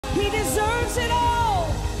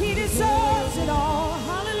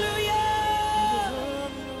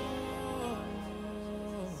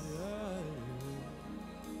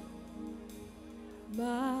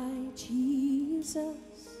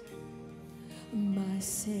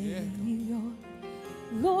Savior.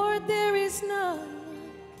 Lord, there is none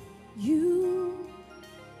like you.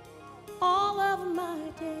 All of my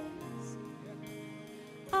days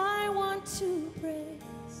I want to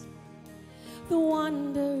praise the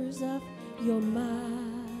wonders of your mighty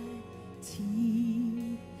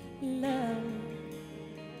love.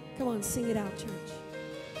 Come on, sing it out, church.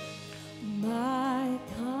 My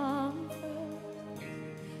comfort,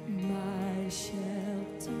 my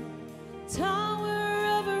shelter,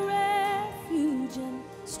 tower of refuge and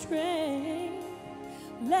strength,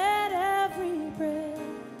 let every breath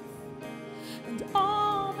and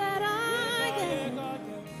all that I am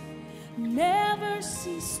never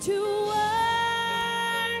cease to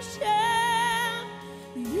worship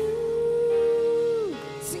you.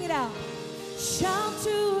 Sing it out. Shout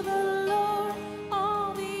to the Lord,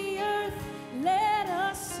 all the earth, let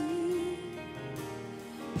us see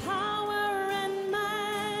power and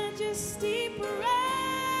majesty,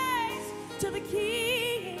 praise to the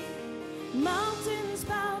King. Mountains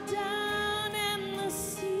bow down and the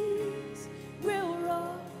seas will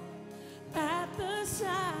roar at the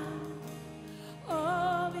sound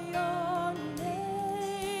of your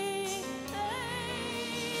name.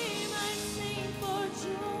 I sing for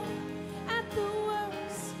joy at the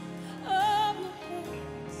works of your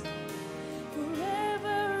hands.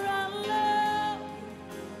 Forever I'll love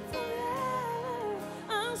you, forever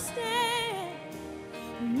I'll stand.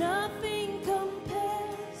 Nothing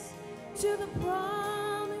compares to the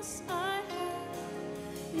promise I have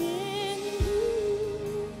in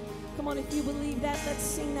you. Come on, if you believe that, let's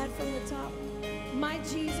sing that from the top. My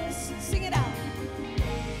Jesus, sing it out.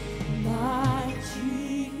 My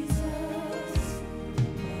Jesus,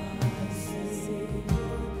 my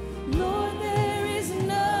Savior, Lord, there is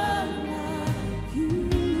none like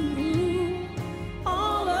you.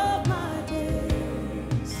 All of my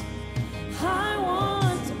days I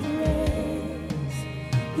want to praise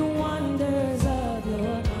the wonders of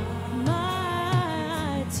your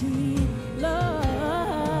mighty love.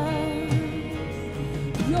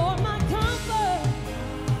 You're my comfort,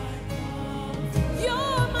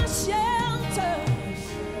 you're my shelter,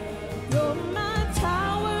 you're my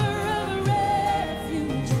tower of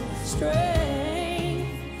refuge, strength.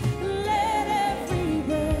 Let every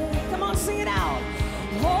breath, come on, sing it out.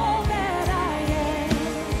 All that I am,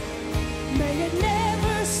 may it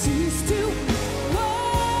never cease to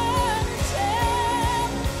worship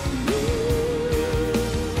you.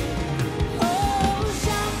 Oh,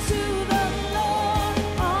 shout to the Lord,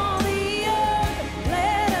 all the earth,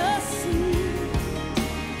 let us see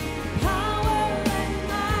power and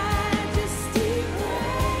majesty,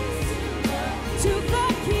 praise to the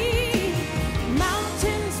King.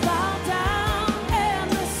 Mountains bow down and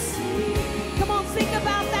the sea. Come on, think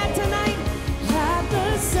about that tonight. At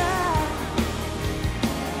the sound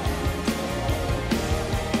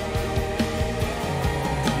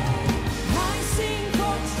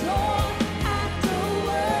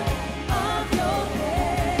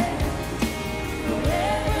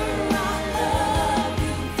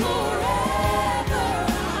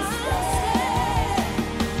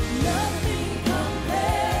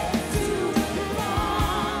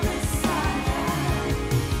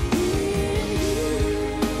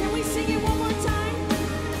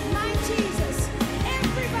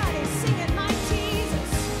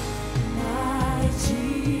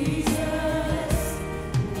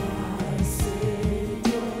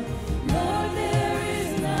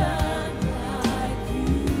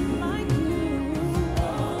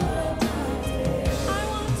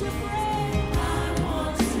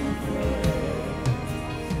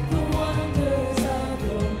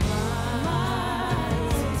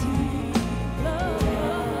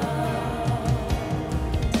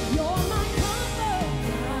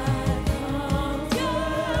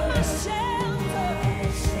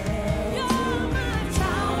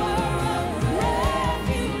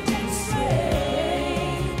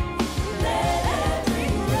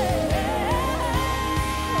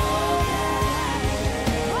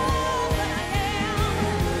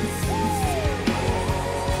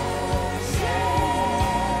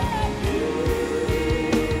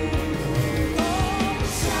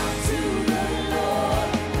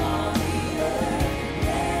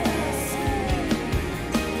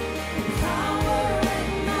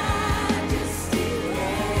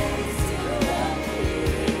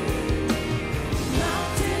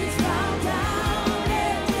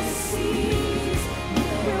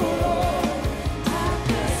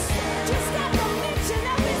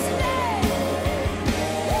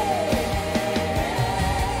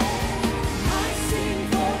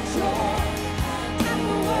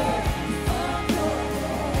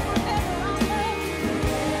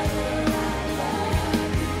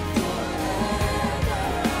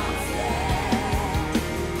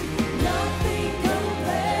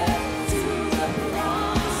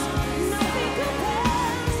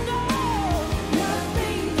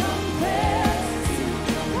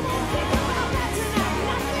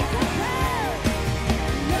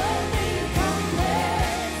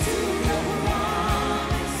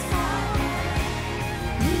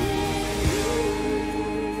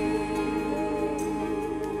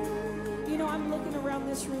looking around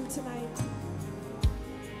this room tonight,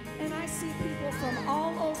 and I see people from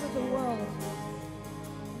all over the world.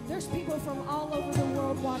 There's people from all over the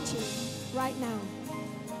world watching right now,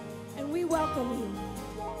 and we welcome you.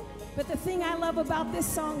 But the thing I love about this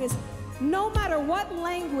song is no matter what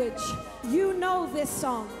language, you know this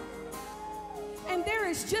song. And there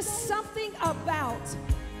is just something about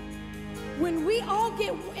when we all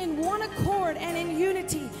get in one accord and in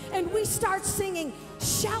unity and we start singing,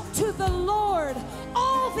 shout to the Lord,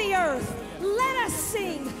 all the earth, let us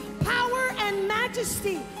sing, power and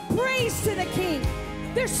majesty, praise to the King.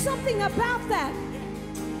 There's something about that.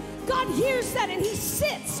 God hears that and he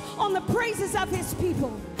sits on the praises of his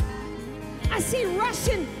people. I see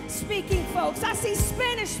Russian speaking folks. I see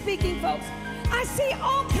Spanish speaking folks. I see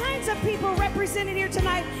all kinds of people represented here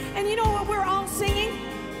tonight. And you know what we're all singing?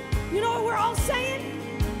 You know what we're all saying?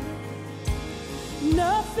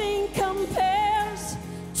 Nothing compares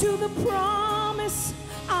to the promise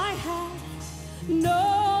I have.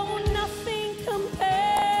 No, nothing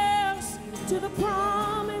compares to the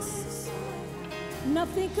promise.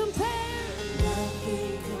 Nothing compares.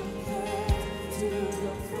 Nothing compares to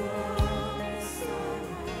the promise I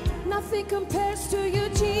have. Nothing compares to you,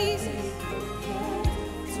 Jesus.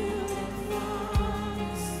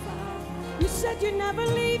 You said you'd never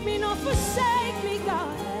leave me nor forsake me,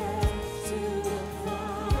 God.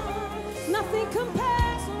 Nothing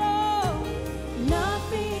compares, Lord.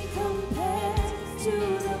 Nothing compares to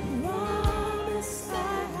the promise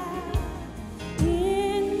I have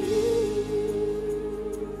in you.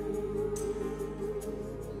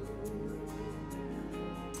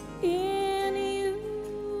 In you.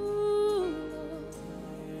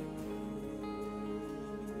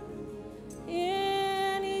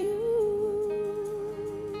 In you.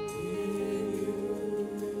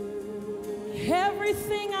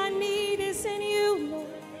 Everything I need is in you, Lord.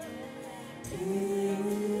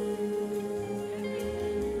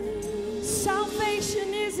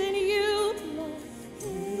 Salvation is in you, Lord.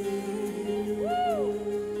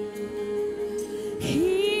 Woo.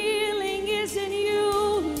 Healing is in you,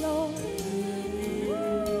 Lord.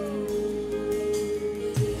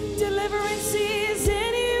 Deliverance is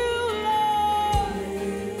in you, Lord.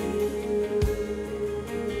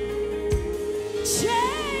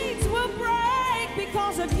 Chains will break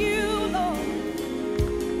because of you, Lord.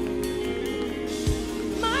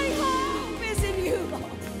 My hope is in you,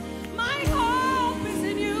 Lord. My hope is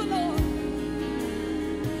in you, Lord.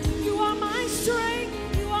 You are my strength.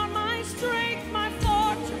 You are my strength, my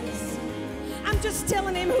fortress. I'm just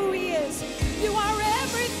telling him who he is. You are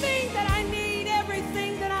everything that I need,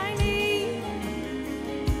 everything that I need.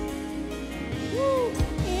 Woo,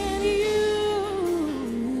 in you.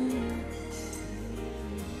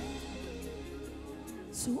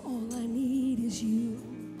 So all I need is you.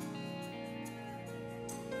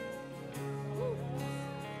 Woo.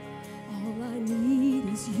 All I need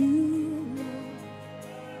is you, Lord.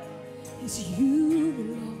 Is you,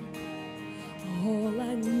 Lord. All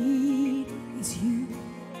I need is you.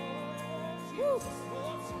 Woo.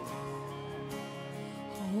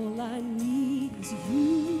 All I need is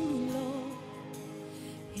you, Lord.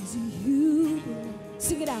 Is you, Lord.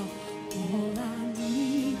 Sing it out. All I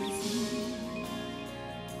need is you.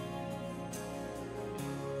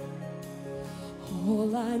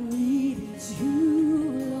 All I need is you,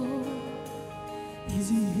 Lord.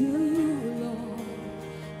 Is you, Lord.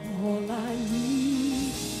 All I need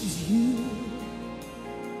is you.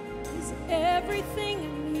 Is everything I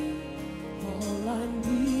need. All I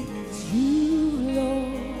need is you,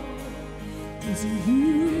 Lord. Is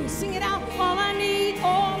you. Sing it out. All I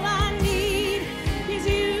need is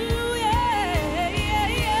you. Yeah, yeah,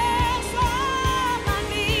 yes. All I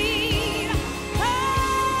need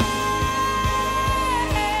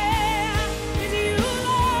is you,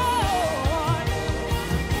 Lord.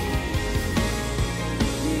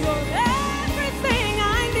 You're everything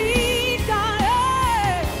I need, God.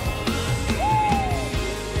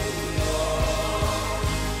 Woo.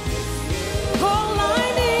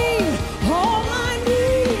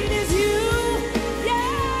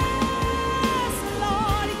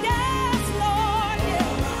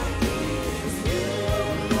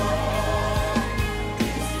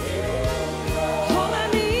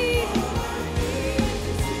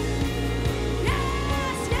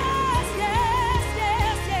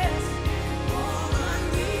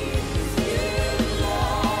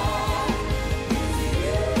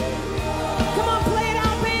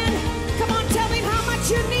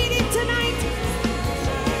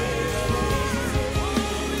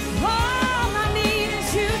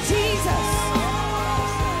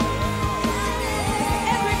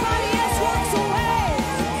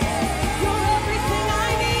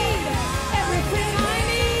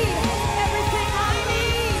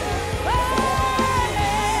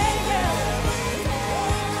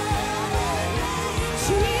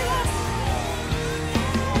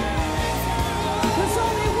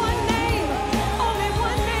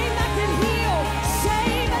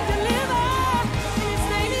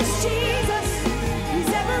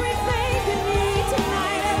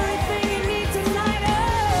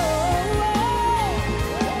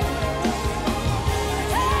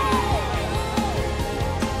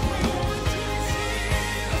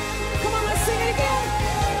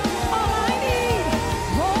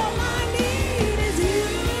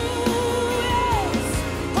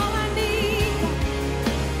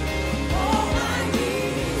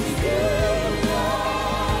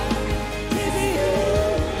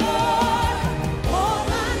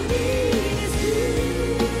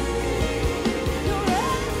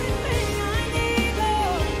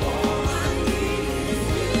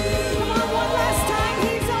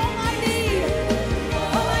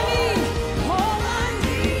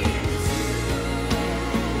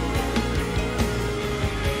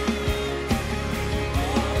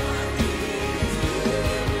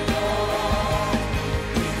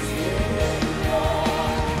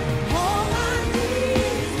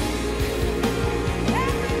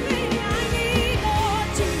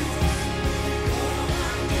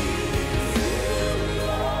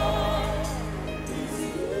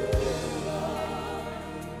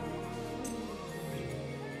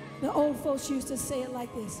 old folks used to say it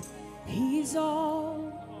like this. He's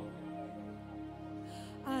all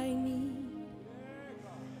I need.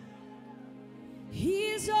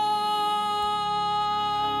 He's all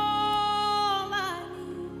I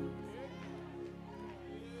need.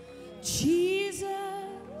 Jesus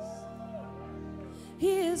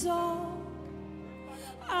is all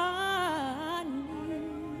I need.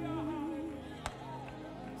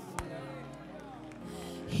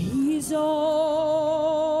 He's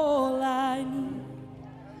all I need.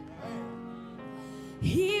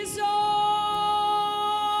 He's all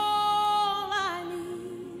I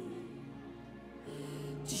need.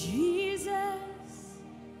 Jesus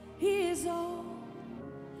is all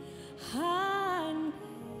I need.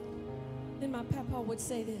 Then my papa would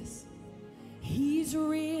say this. He's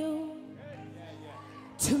real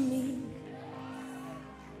to me.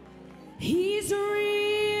 He's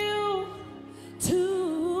real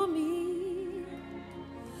to me.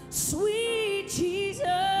 Sweet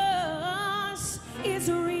Jesus is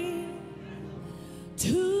real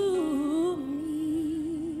to me.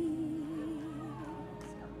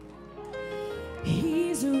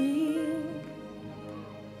 He's real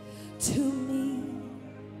to me.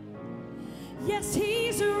 Yes,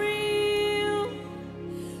 he's real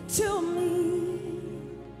to me.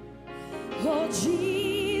 Oh,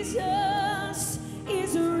 Jesus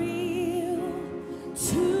is real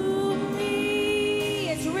to me.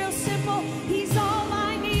 It's real simple. He's all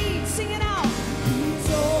I need. Sing it out.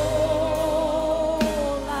 He's all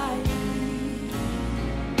I need.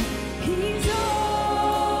 He's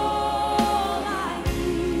all I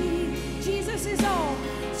need. Jesus is all.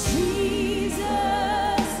 Jesus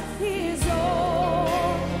is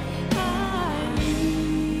all I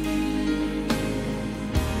need.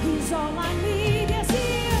 He's all I need. Yes,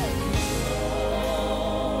 he is.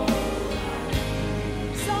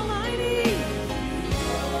 He's all I need.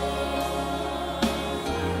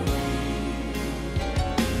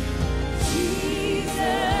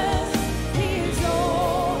 Jesus is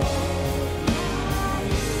all I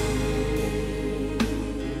need.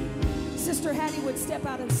 Sister Hattie would step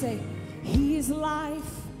out and say, He is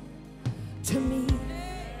life to me.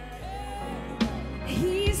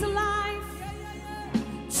 He's life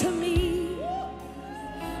to me.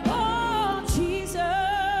 Oh, Jesus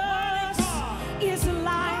is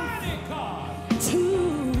life to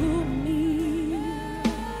me.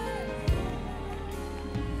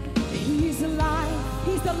 He's alive.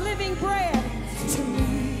 He's the living bread to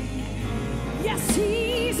me. Yes,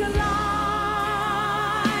 he's alive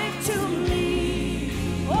to me.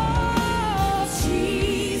 Oh,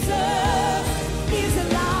 Jesus is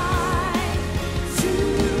alive to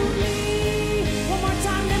me. One more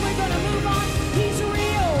time, then we're going to move on. He's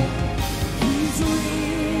real. He's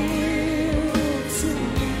real to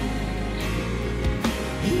me.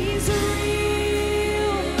 He's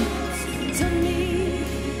real to me.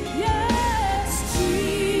 Yes,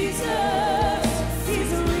 Jesus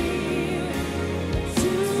is real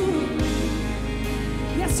to me.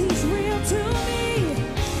 Yes, he's real to me.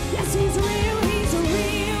 Yes, he's real. He's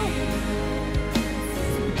real.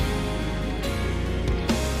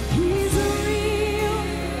 He's real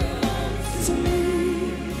to me.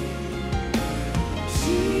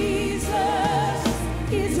 Jesus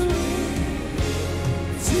is real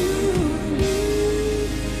to me.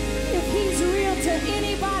 If he's real to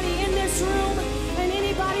anybody in this room and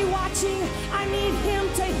anybody watching, I need him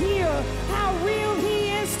to hear how real he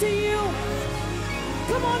is to you.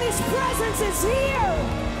 Come on, his presence is here.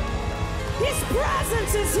 His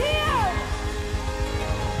presence is here.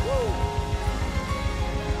 Woo.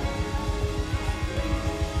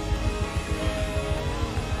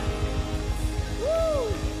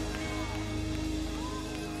 Woo.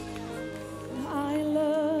 I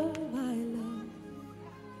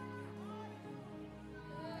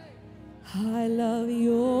love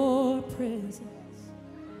your presence.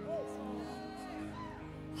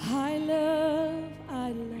 I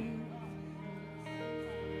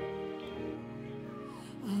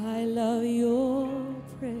love your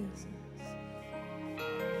presence.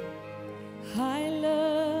 I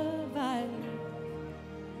love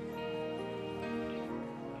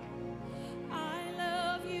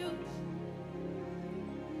you.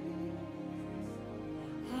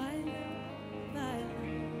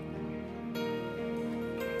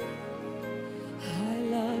 I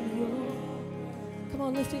love your. Come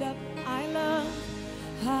on, lift it up. I love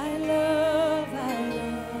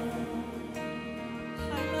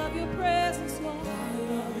your presence, Lord. I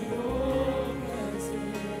love your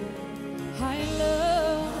presence.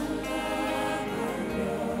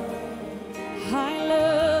 I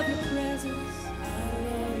love your presence.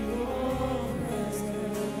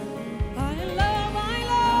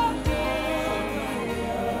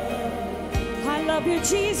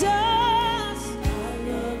 Jesus.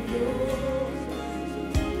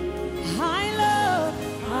 I love.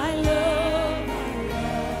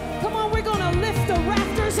 Come on, we're gonna lift the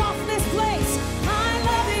rafters off this place. I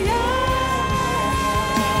love you.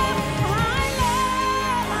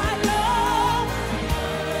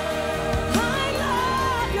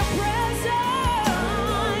 Your presence.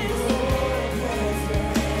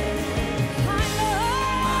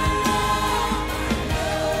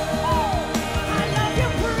 I love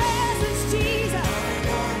your presence, Jesus.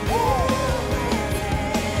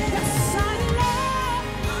 Yes, I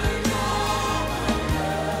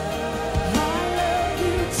love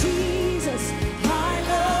you, Jesus. I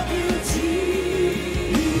love you, Jesus.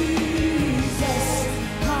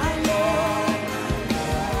 I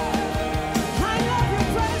love your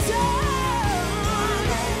presence.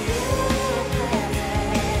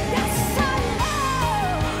 Yes, I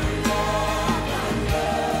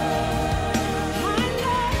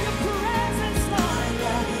love your presence, Lord.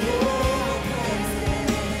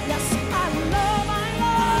 Yes,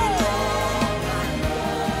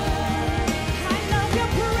 I love your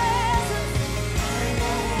presence.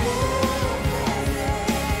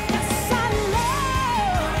 Yes,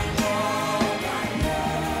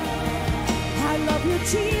 I love you,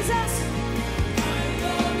 Jesus.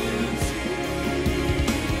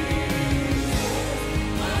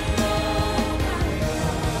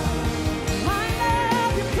 I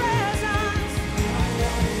love your presence.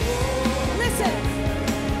 Listen.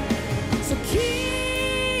 So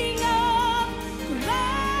King of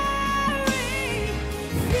Glory,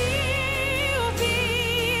 fill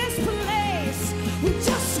this place. We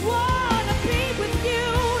just want to be with you,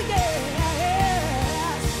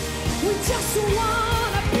 yes. We just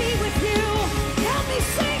want to be with you. Help me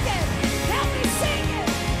sing it. Help me sing it.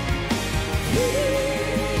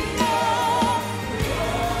 King of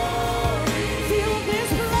Glory, fill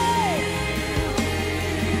this place.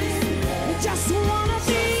 We just want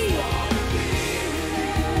to be.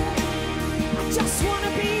 I just want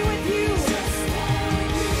to be with you.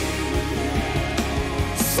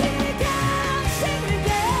 Sing it again, sing it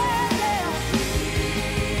again.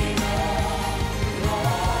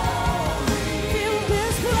 Fill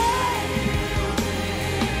this place.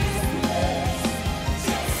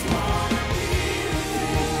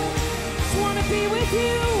 Just want to be with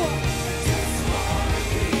you.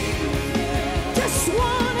 Just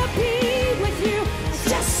want to be with you.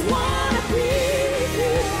 Just want to be with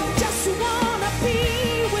you. Just want to be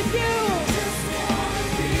with you.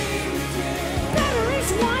 Better is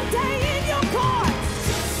one day in your courts.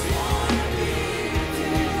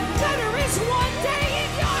 Better is one day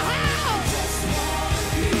in your house.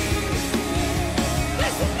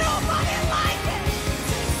 There's nobody like it.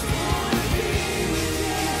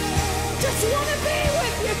 Just want to be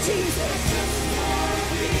with you, Jesus.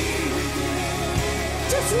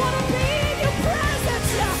 Just want to be in your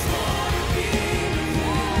presence.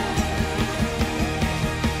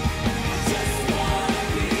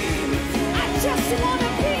 I just want to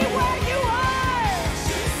be where you are.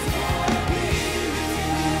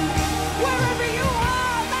 Wherever you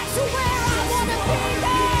are, that's where I want to be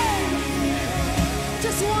there.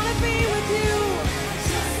 Just want to be with you.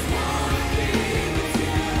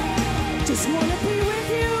 Just want to be with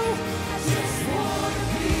you.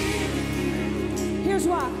 Here's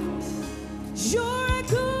why. You're a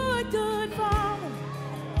good, good Father.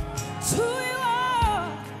 It's who you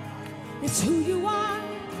are. It's who you are.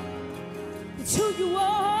 It's who you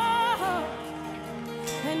are.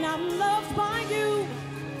 And I'm loved by you.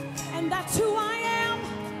 And that's who I am.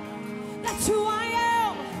 That's who I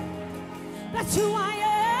am. That's who I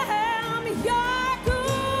am. You're a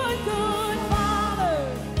good, good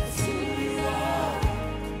Father. It's who you are.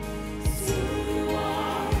 It's who you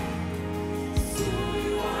are. It's who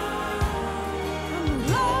you are. I'm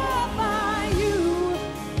loved by you.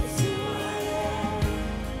 It's who I am.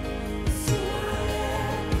 It's who I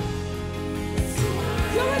am. It's who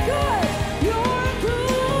I am. You're a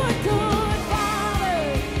good, good Father.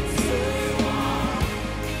 It's who you are.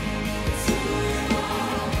 It's who you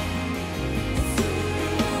are. It's who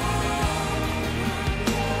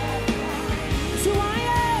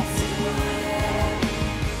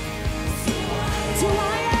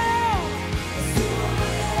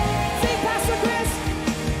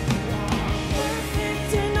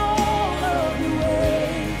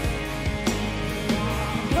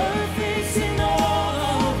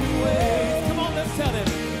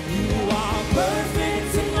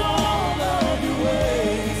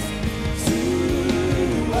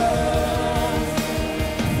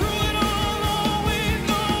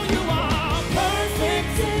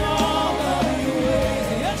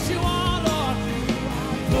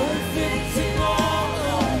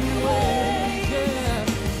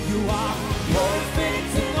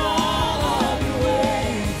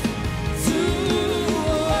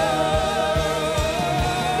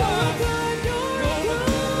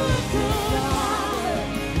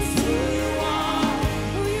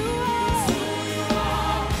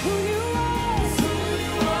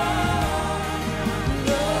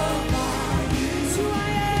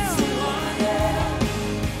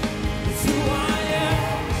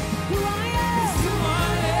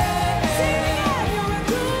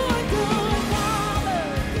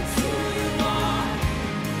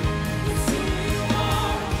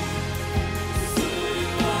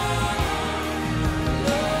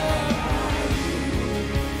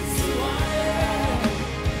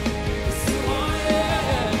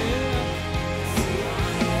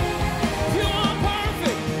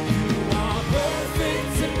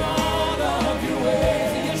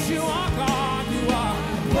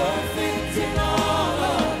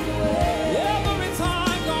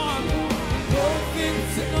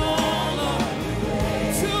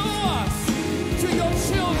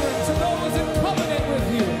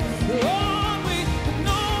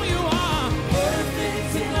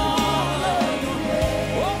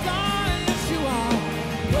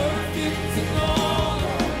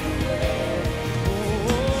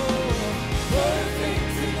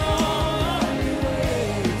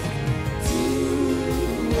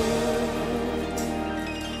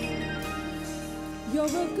You're a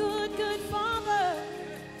good, good Father.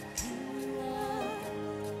 It's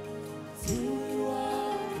who you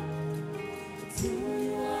are. It's who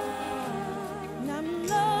you are. And I'm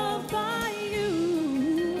loved by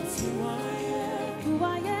you. It's who I am. Who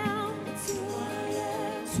I am. It's who I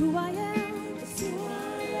am. It's who I am. It's who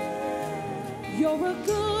I am. You're a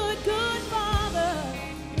good, good Father.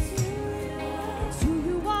 It's who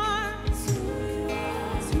you are. It's who you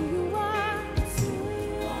are. It's who you are. It's who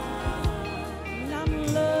you are. And I'm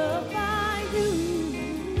loved by you.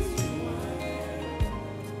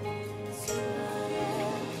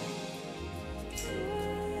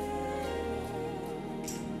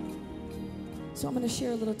 So I'm going to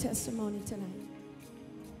share a little testimony tonight,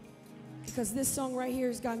 because this song right here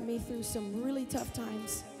has gotten me through some really tough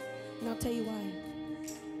times, and I'll tell you why.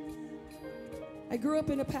 I grew up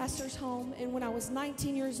in a pastor's home, and when I was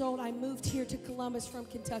 19 years old, I moved here to Columbus from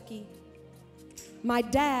Kentucky. My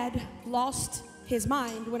dad lost his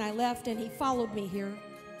mind when I left, and he followed me here,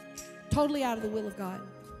 totally out of the will of God.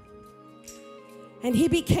 And he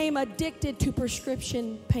became addicted to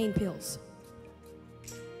prescription pain pills.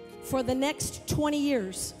 For the next 20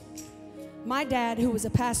 years, my dad, who was a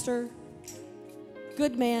pastor,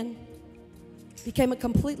 good man, became a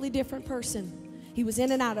completely different person. He was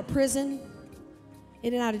in and out of prison,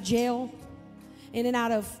 in and out of jail, in and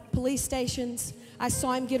out of police stations. I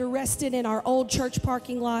saw him get arrested in our old church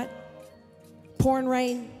parking lot, pouring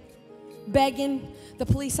rain, begging the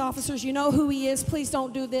police officers, you know who he is, please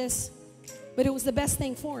don't do this. But it was the best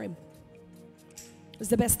thing for him. It was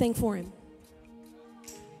the best thing for him.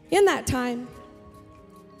 In that time,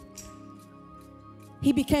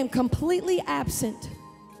 he became completely absent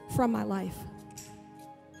from my life.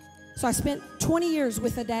 So I spent 20 years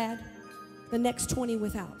with a dad, the next 20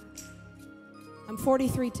 without. I'm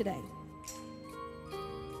 43 today.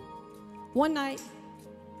 One night,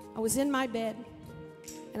 I was in my bed,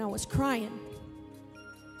 and I was crying.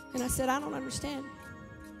 And I said, I don't understand.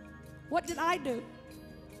 What did I do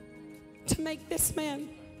to make this man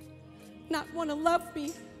not want to love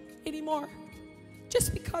me anymore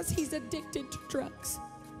just because he's addicted to drugs?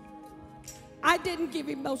 I didn't give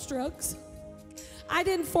him those drugs. I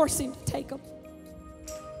didn't force him to take them.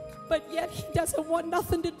 But yet he doesn't want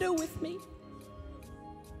nothing to do with me.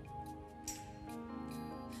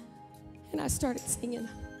 And I started singing,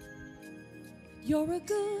 you're a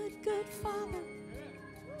good, good Father.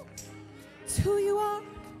 It's who you are.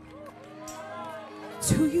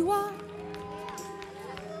 It's who you are.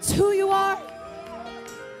 It's who you are.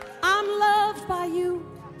 I'm loved by you.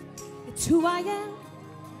 It's who I am.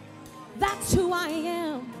 That's who I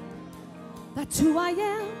am. That's who I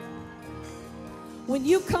am. When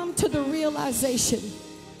you come to the realization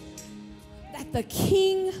that the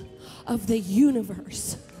King of the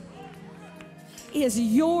universe is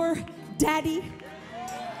your daddy,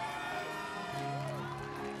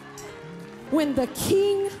 when the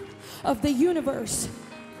King of the universe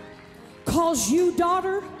calls you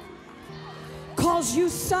daughter, calls you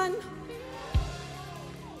son,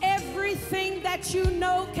 everything that you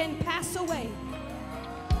know can pass away.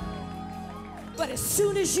 But as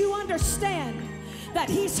soon as you understand that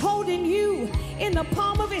he's holding you in the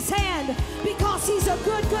palm of his hand because he's a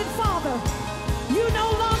good, good Father, you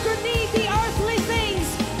no longer need the earthly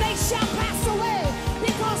things. They shall pass away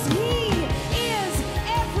because he is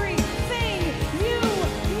everything you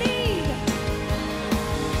need.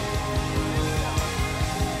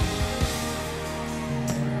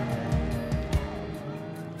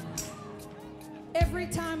 Every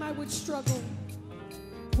time I would struggle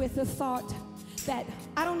with the thought that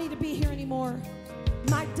I don't need to be here anymore,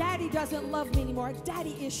 my daddy doesn't love me anymore,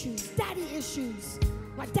 daddy issues.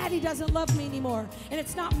 My daddy doesn't love me anymore, and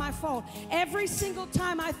it's not my fault. Every single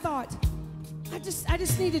time I thought, I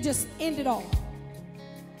just need to just end it all,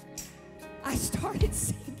 I started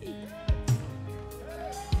singing.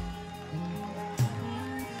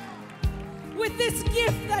 With this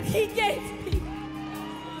gift that he gave me.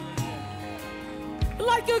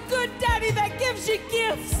 Like a good daddy that gives you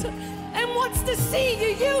gifts and wants to see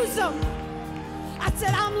you use them. I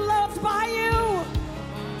said, I'm loved by you.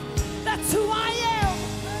 That's who I am.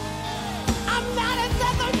 I'm not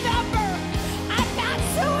another number. I'm not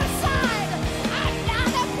suicide. I'm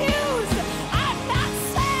not abused. I'm not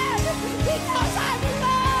sad because I'm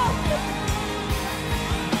loved.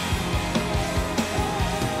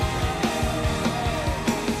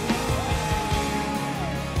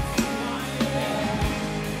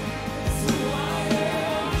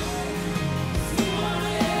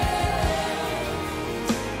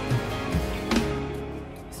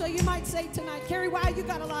 So you might say tonight, Carrie, wow, you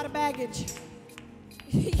got a lot of baggage.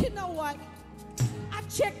 You know what? I've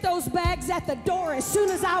checked those bags at the door as soon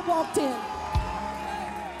as I walked in.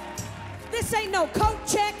 This ain't no coat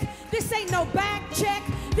check. This ain't no bag check.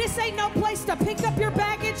 This ain't no place to pick up your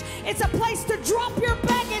baggage. It's a place to drop your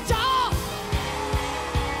baggage off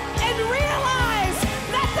and realize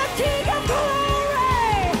that the King of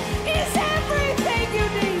Glory is everything you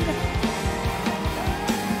need.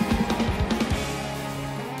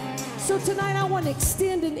 So tonight I want to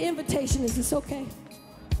extend an invitation. Is this okay?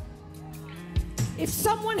 If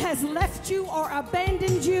someone has left you or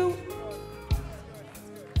abandoned you,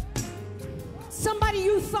 somebody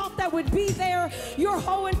you thought that would be there your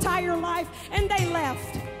whole entire life and they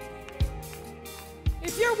left.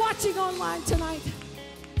 If you're watching online tonight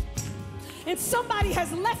and somebody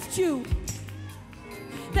has left you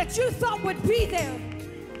that you thought would be there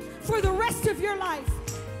for the rest of your life,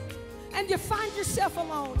 and you find yourself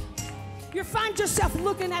alone, you find yourself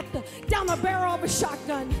looking at down the barrel of a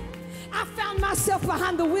shotgun. I found myself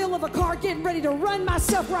behind the wheel of a car getting ready to run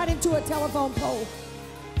myself right into a telephone pole.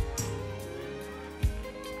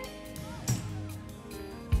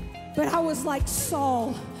 But I was like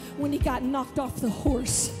Saul when he got knocked off the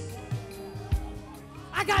horse.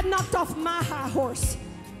 I got knocked off my high horse.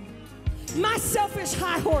 My selfish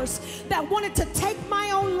high horse that wanted to take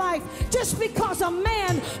my own life just because a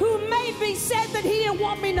man who made me said that he didn't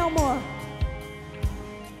want me no more.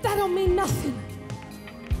 That don't mean nothing.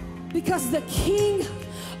 Because the King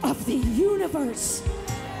of the universe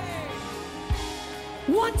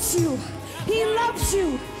wants you. He loves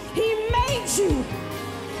you. He made you.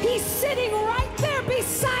 He's sitting right there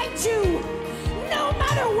beside you. No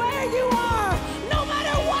matter where you are, no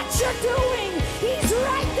matter what you're doing, he's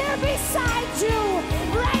right there beside you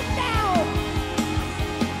right now.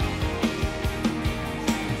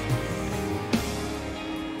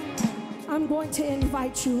 I'm going to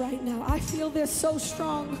invite you right now. I feel this so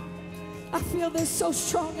strong. I feel this so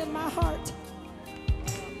strong in my heart.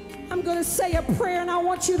 I'm going to say a prayer and I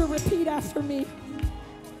want you to repeat after me.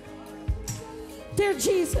 Dear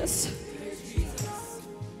Jesus,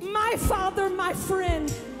 my Father, my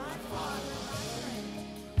friend,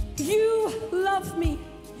 you love me.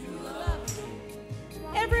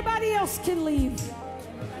 Everybody else can leave.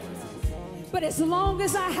 But as long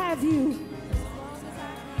as I have you,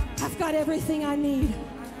 I've got everything I need.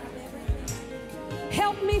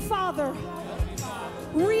 Help me, Father,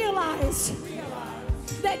 realize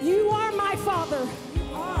that you are my Father.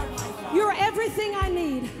 You're everything I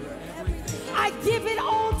need. I give it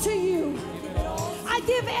all to you. I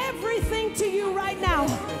give everything to you right now.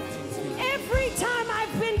 Every time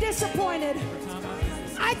I've been disappointed,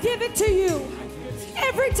 I give it to you.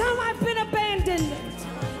 Every time I've been abandoned,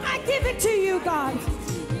 I give it to you, God.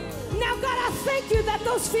 Now, God, I thank you that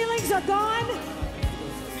those feelings are gone.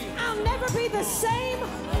 I'll never be the same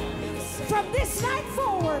from this night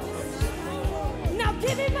forward. Now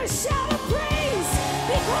give him a shout of praise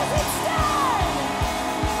because it's done.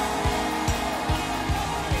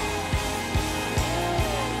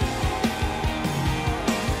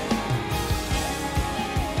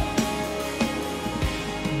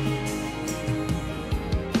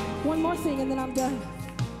 One more thing and then I'm done.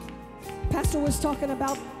 Pastor was talking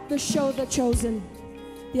about the show The Chosen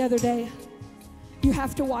the other day. You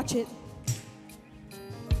have to watch it.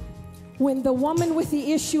 When the woman with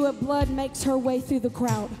the issue of blood makes her way through the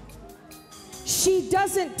crowd, she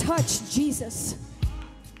doesn't touch Jesus.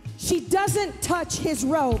 She doesn't touch his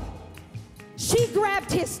robe. She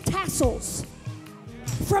grabbed his tassels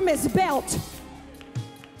from his belt.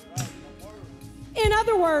 In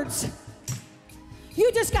other words,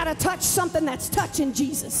 you just got to touch something that's touching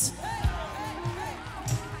Jesus.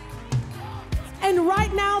 And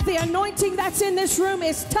right now, the anointing that's in this room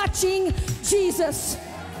is touching Jesus.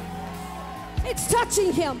 It's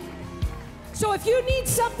touching him. So if you need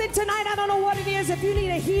something tonight, I don't know what it is, if you need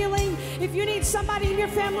a healing, if you need somebody in your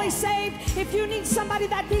family saved, if you need somebody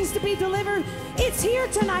that needs to be delivered, it's here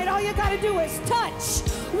tonight. All you got to do is touch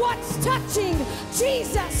what's touching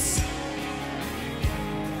Jesus.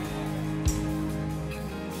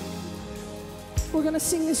 We're going to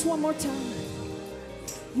sing this one more time.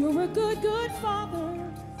 You're a good, good Father.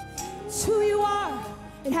 It's who you are.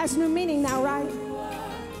 It has new meaning now, right?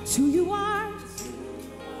 It's who you are.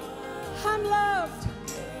 I'm loved.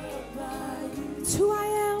 It's who I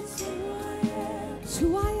am. It's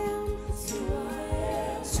who I am.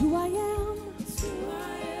 It's who I am.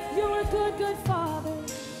 You're a good, good Father.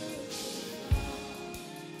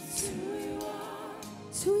 It's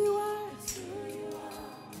who you are. It's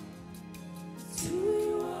who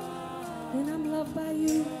you are. And I'm loved by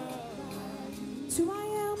you. It's who I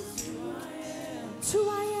am. It's who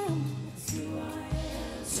I am.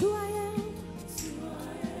 It's who I am.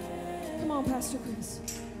 on, Pastor Chris.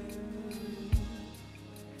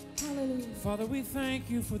 Hallelujah. Father, we thank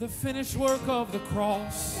you for the finished work of the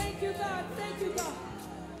cross. Thank you, God. Thank you, God.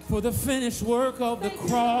 For the finished work of the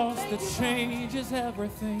cross Thank that you, God. changes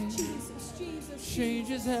everything. Jesus, Jesus,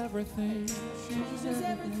 Changes everything. changes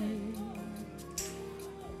everything.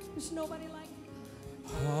 There's nobody like you.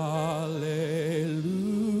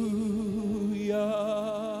 Hallelujah.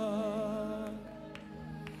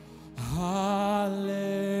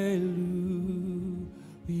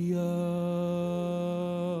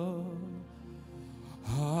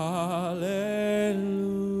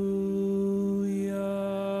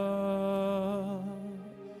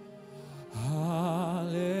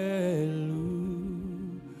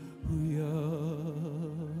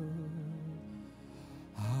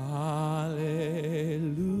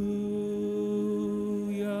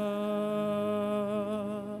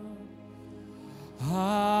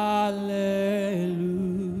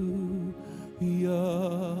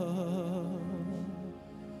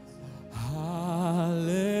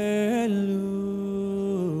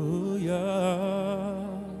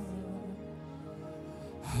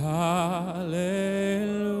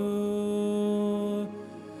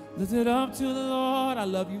 Lift it up to the Lord. I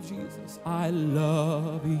love you, Jesus. I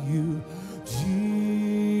love you, Jesus.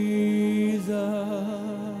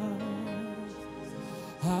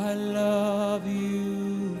 I love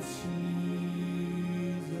you, Jesus.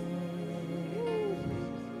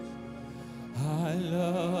 I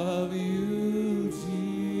love you,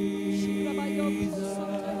 Jesus.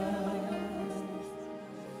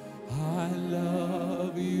 I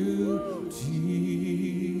love you,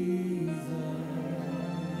 Jesus.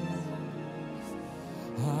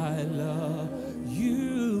 I love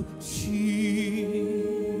you, Jesus.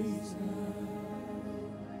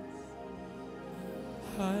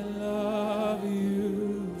 I love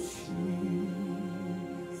you, Jesus.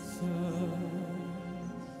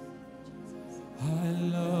 I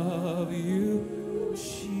love you,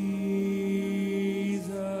 Jesus.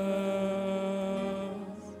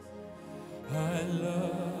 I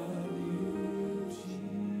love you, Jesus.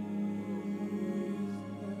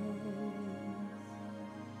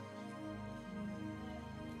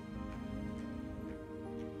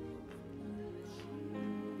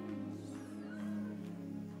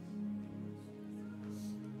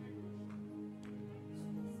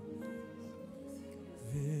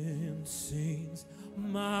 Then sings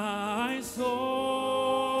my soul,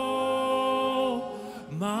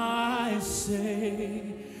 my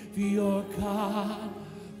Savior God,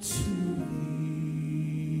 to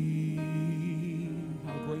thee.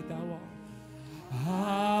 How great thou art!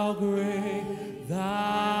 How great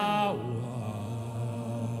thou art!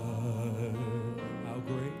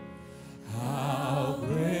 How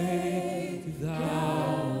great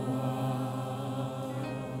thou art!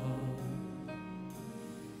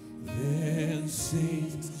 Then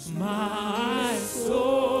sings my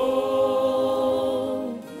soul,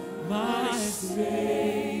 my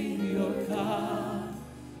Savior God,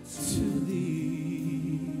 to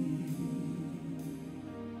thee.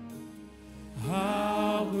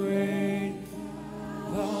 How great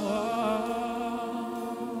thou art!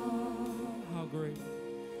 How great!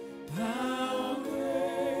 How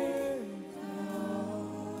great thou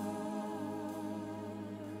art!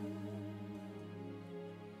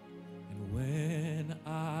 And when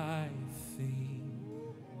I think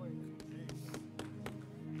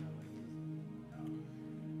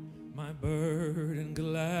my burden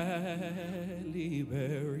gladly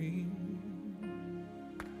bearing,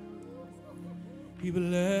 He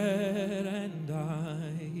bled and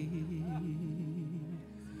died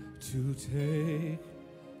to take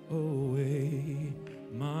away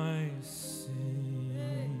my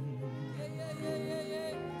sin.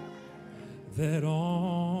 That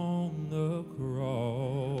on the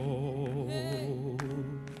cross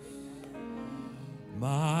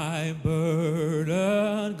my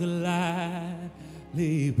burden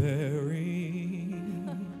gladly bearing,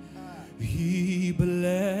 He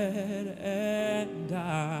bled and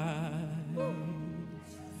died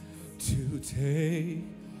to take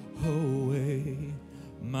away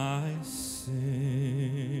my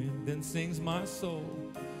sin. Then sings my soul.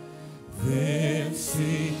 Then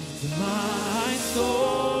sings my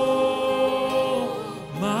soul,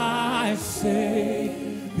 my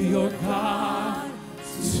Savior God,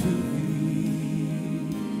 to thee.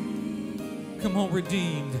 Come on,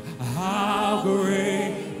 redeemed. How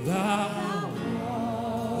great thou art.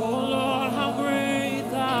 Oh Lord, how great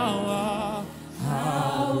thou art.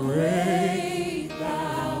 How great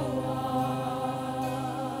thou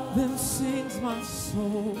art. Then sings my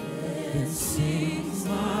soul. Then sings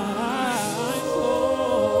my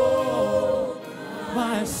soul.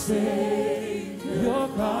 my Savior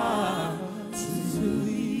God to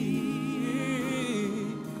thee.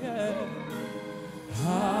 Yeah.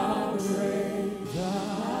 How great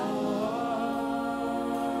thou art.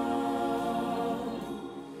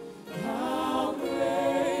 How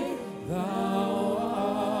great thou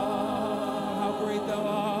art. How great thou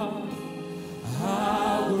art.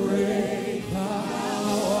 How great thou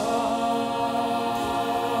art.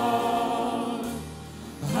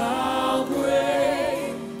 How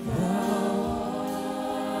great thou art.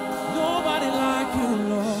 Nobody like you,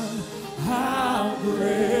 Lord. How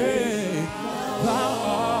great thou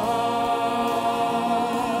art.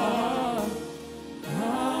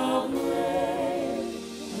 How great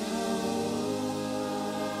thou art.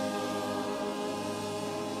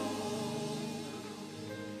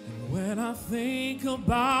 When I think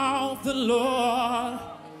about the Lord,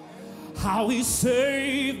 how he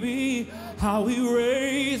saved me, how he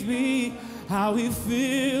raised me, how he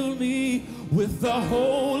filled me with the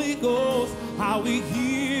Holy Ghost, how he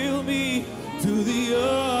healed me to the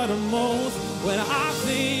uttermost. When I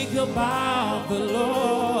think about the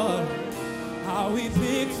Lord, how he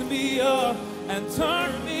picks me up and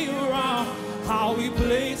turns me around, how he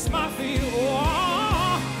placed my feet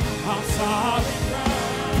on solid ground.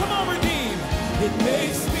 Come on, redeem. It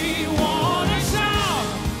makes me want to shout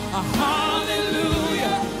a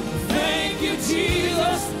hallelujah. Thank you,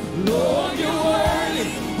 Jesus. Lord, you're worthy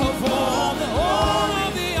of all of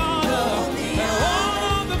the honor and all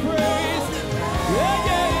of the praise. Yeah,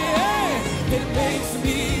 yeah, yeah. It makes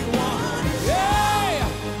me want, yeah.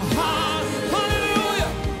 Hallelujah.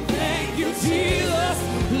 Thank you, Jesus.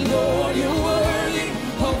 Lord, you're worthy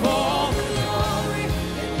of all the glory.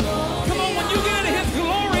 Come on, when you get his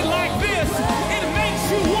glory like this, it makes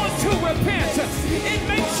you want to repent. It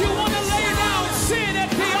makes you want to lay down sin at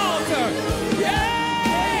the altar. Yeah.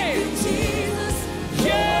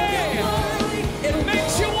 It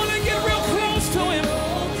makes you want to get real close to him.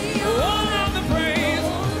 All of the praise.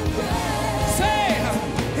 Say,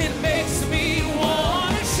 it makes me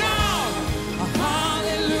want to shout a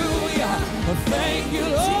hallelujah. Thank you,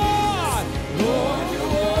 Lord. Lord, you're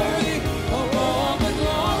worthy of all the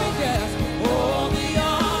glory, yes, all the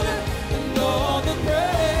honor and all the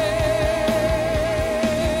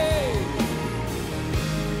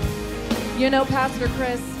praise. You know, Pastor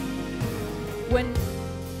Chris,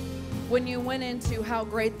 when you went into how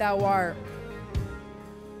great thou art,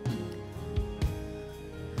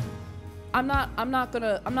 I'm not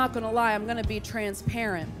gonna lie, I'm gonna be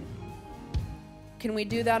transparent. Can we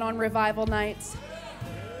do that on revival nights?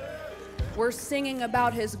 We're singing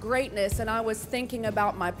about his greatness, and I was thinking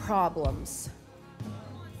about my problems.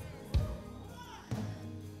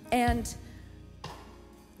 And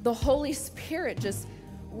the Holy Spirit just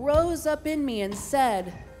rose up in me and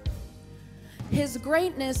said, his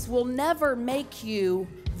greatness will never make you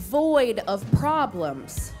void of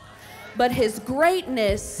problems, but his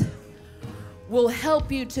greatness will help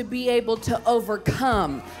you to be able to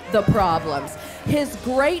overcome the problems. His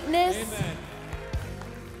greatness, amen.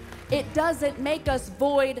 It doesn't make us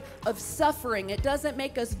void of suffering. It doesn't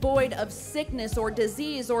make us void of sickness or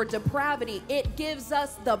disease or depravity. It gives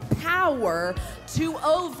us the power to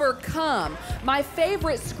overcome. My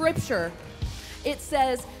favorite scripture, it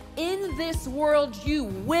says, in this world you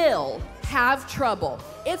will have trouble.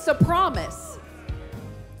 It's a promise.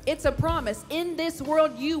 It's a promise. In this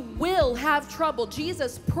world you will have trouble.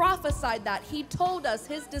 Jesus prophesied that. He told us,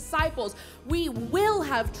 his disciples, we will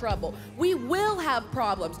have trouble. We will have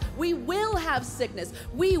problems. We will have sickness.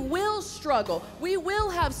 We will struggle. We will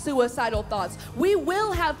have suicidal thoughts. We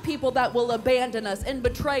will have people that will abandon us and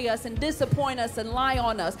betray us and disappoint us and lie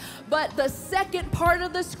on us. But the second part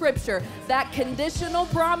of the scripture, that conditional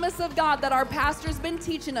promise of God that our pastor's been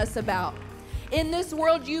teaching us about, in this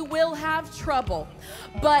world you will have trouble,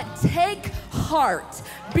 but take heart,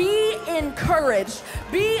 be encouraged,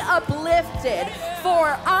 be uplifted,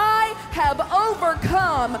 for I have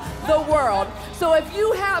overcome the world. So if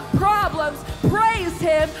you have problems, praise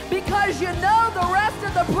him, because you know the rest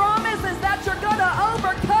of the promise is that you're gonna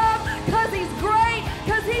overcome, because he's great,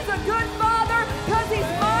 because he's a good father, because he's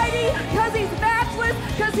mighty, because he's matchless,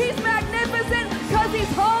 because he's magnificent, because he's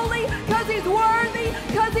holy, because he's worthy,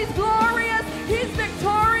 because he's glorious. He's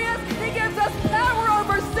victorious. He gives us power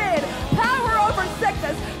over sin, power over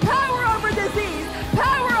sickness, power over disease,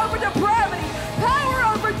 power over depravity, power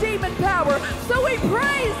over demon power. So we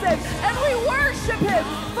praise him and we worship him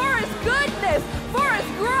for his goodness, for his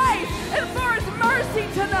grace, and for his mercy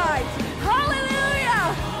tonight.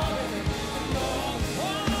 Hallelujah.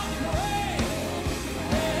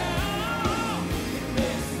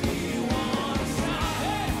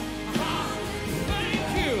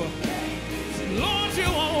 Thank you.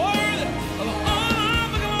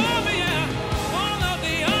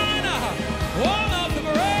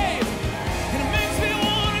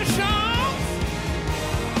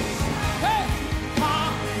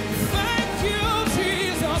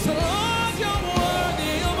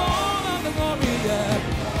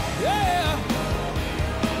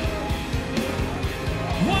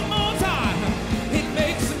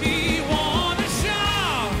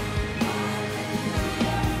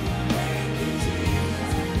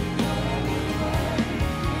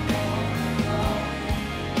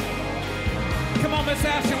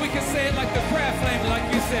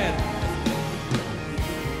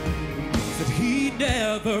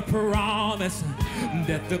 never promised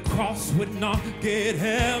that the cross would not get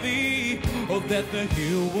heavy, or that the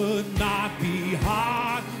hill would not be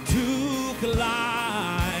hard to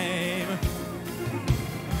climb.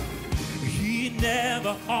 He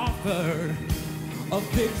never offered a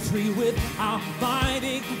victory without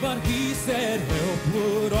fighting, but he said help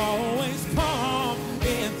would always come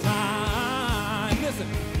in time. Listen,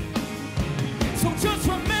 so just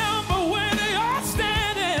remember when you're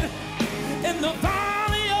standing in the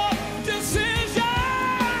valley of decision,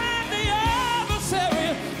 the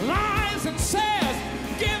adversary lies and says,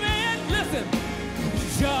 give in. Listen,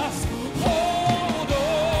 just hold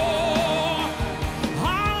on.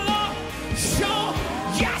 Our Lord, sure,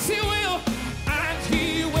 yes, he will. And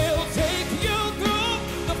he will take you through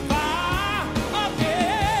the fire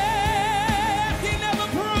again. He never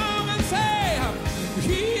promised,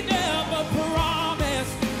 he never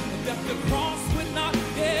promised that the cross would not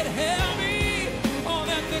get heavy, or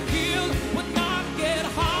that the hill would not get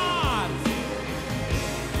hard.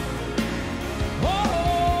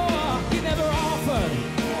 Oh, he never offered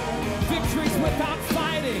victories without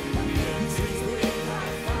fighting.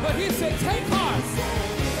 But he said, take heart,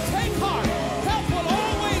 take heart. Help will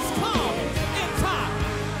always come in time.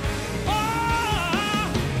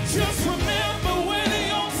 Oh, just remember when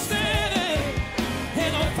you're standing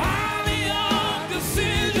in a valley of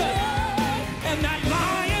decision, and that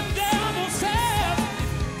lion devil says,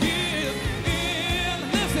 give in.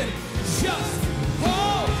 Listen, just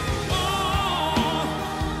hold on.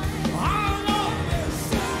 Our Lord,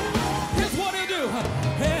 here's what he'll do,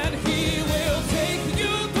 and he will take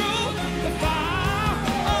you through the fire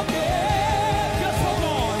again. Just hold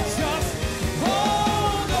on, just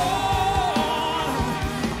hold on.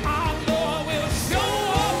 Our Lord will show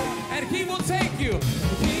up, and he will take you.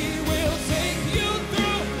 He will take you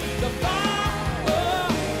through the fire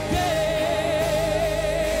again.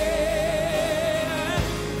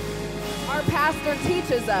 Our pastor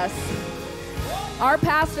teaches us. Our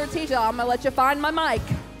pastor teaches. I'm going to let you find my mic.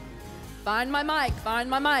 Find my mic, find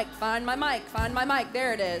my mic, find my mic, find my mic.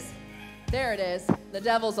 There it is. There it is. The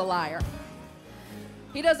devil's a liar.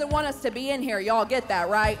 He doesn't want us to be in here. Y'all get that,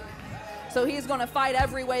 right? So he's going to fight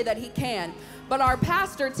every way that he can. But our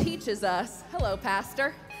pastor teaches us, hello,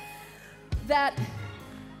 pastor, that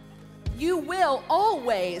you will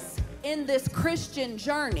always, in this Christian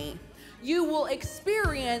journey, you will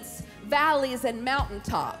experience valleys and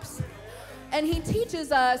mountaintops. And he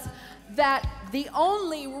teaches us that the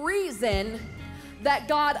only reason that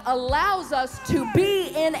God allows us to be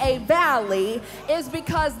in a valley is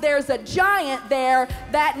because there's a giant there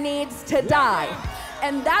that needs to die.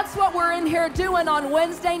 And that's what we're in here doing on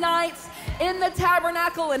Wednesday nights in the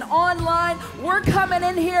tabernacle and online. We're coming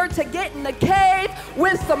in here to get in the cave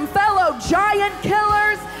with some fellow giant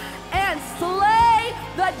killers and slay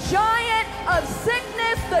the giant of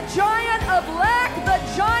sickness, the giant of lack, the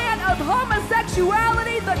giant of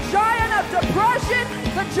homosexuality, the giant of depression,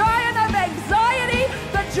 the giant of anxiety,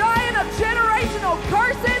 the giant of generational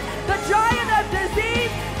curses, the giant of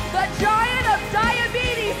disease, the giant of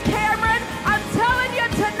diabetes. Cameron, I'm telling you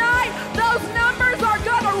tonight, those numbers are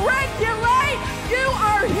going to regulate. You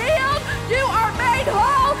are healed, you are made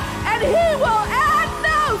whole, and he will add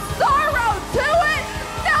no sorrow to it.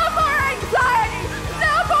 No more anxiety,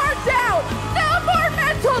 no more doubt, no more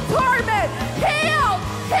mental torment. Healed,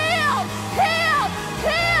 healed, healed,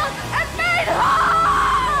 healed, and made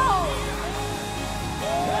whole.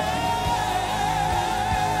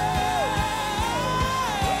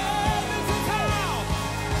 Oh,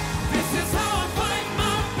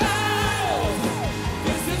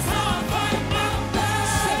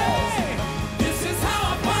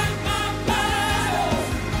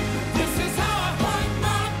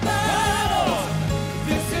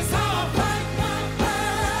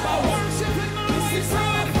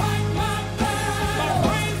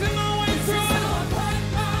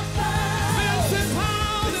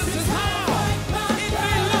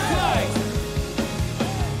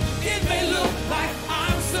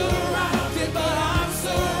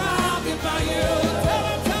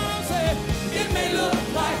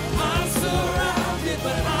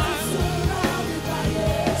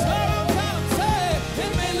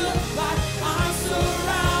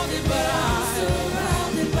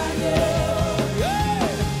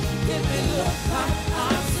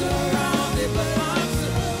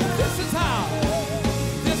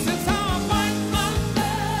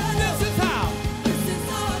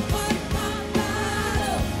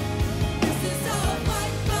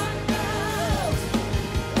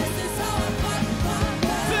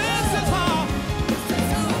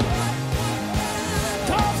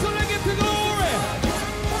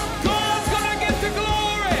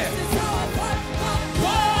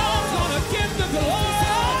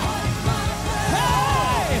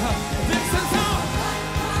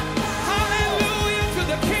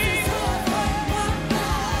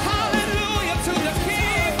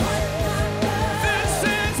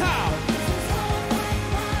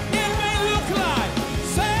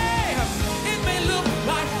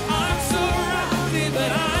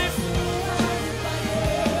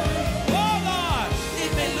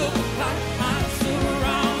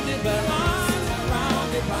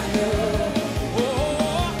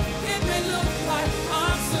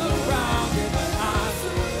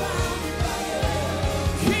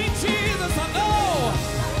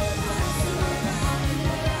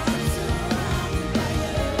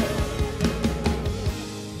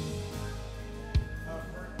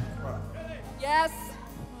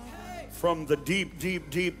 from the deep, deep,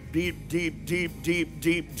 deep, deep, deep, deep, deep,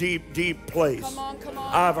 deep, deep, deep place. Come on, come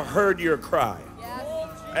on. I've heard your cry.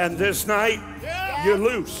 Yes. And this night, you're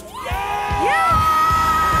loosed. He's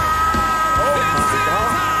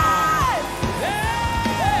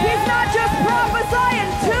not just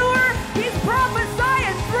prophesying to her, he's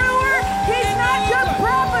prophesying through her. He's not just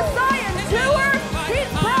prophesying to her,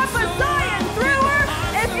 he's prophesying through her.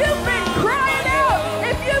 If you've been crying out,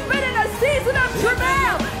 if you've been in a season of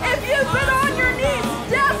travail, if you've been on your knees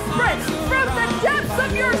desperate from the depths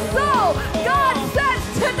of your soul, God says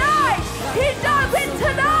tonight, he does it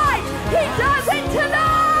tonight, he does it tonight.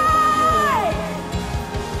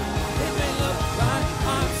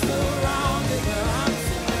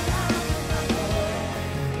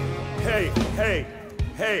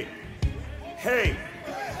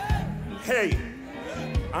 Hey,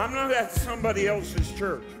 I'm not at somebody else's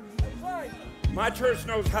church. My church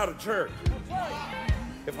knows how to church.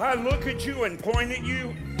 If I look at you and point at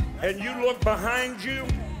you, and you look behind you,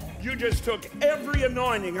 you just took every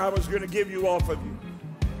anointing I was going to give you off of you.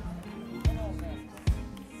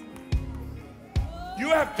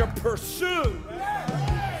 You have to pursue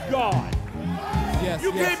God. Yes,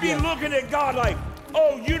 You can't be looking at God like,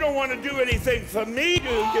 oh, you don't want to do anything for me, do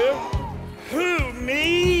you? Who,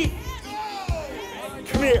 me?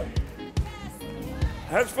 Come here.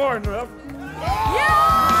 That's far enough.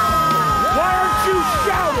 Why aren't you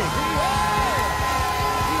shouting?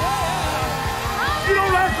 You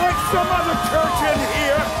don't act like some other church in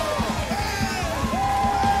here.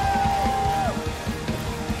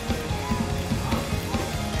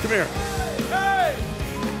 Come here.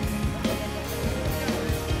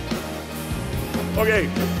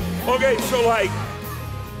 Okay, so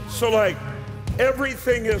like,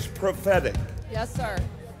 everything is prophetic. Yes, sir.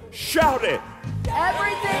 Shout it.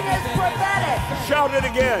 Everything is prophetic. Shout it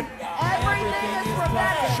again. Everything is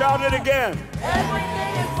prophetic. Shout it again.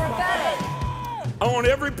 Everything is prophetic. I want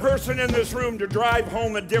every person in this room to drive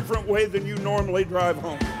home a different way than you normally drive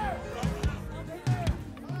home.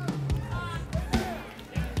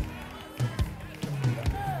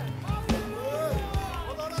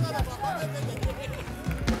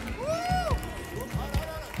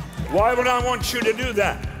 Why would I want you to do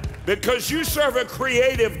that? Because you serve a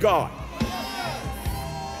creative God.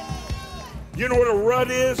 You know what a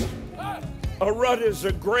rut is? A rut is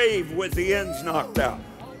a grave with the ends knocked out.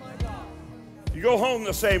 You go home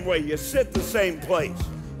the same way. You sit the same place.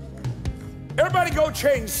 Everybody go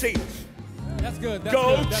change seats. That's good.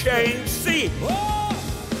 Go change seats. Oh,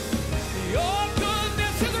 your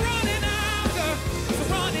goodness is running after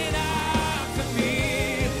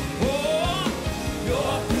me. Oh,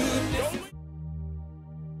 your goodness.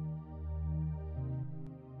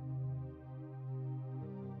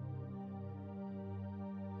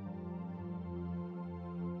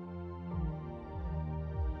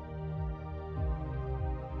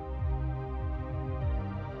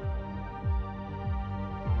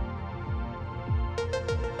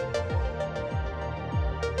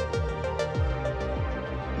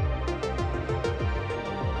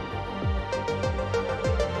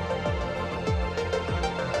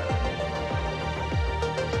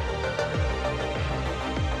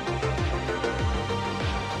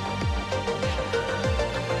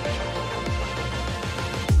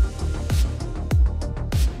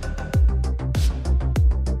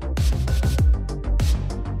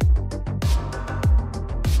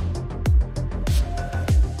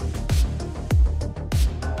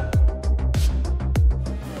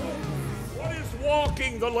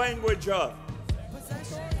 The language of?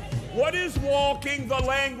 What is walking the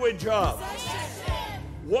language of?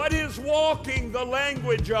 What is walking the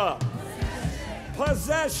language of?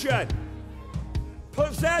 Possession.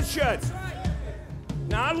 Possession.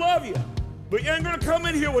 Now I love you, but you ain't gonna come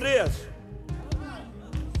in here with this.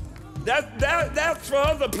 That's for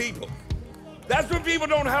other people. That's when people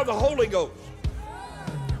don't have the Holy Ghost.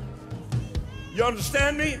 You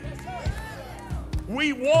understand me?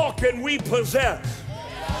 We walk and we possess.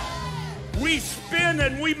 We spin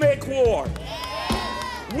and we make war.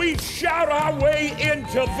 We shout our way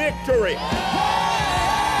into victory.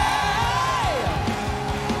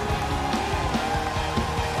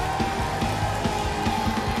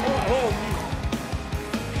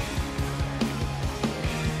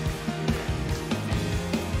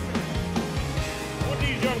 What are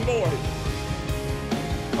these young boys?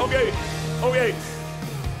 Okay.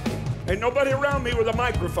 Ain't nobody around me with a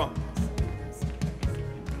microphone.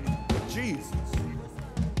 Jesus.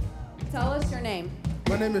 Tell us your name.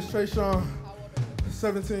 My name is Trayshawn,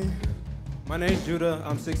 17. My name's Judah,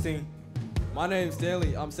 I'm 16. My name's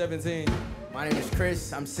Stanley, I'm 17. My name is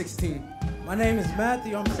Chris, I'm 16. My My name is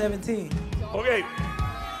Matthew. I'm 17. Okay.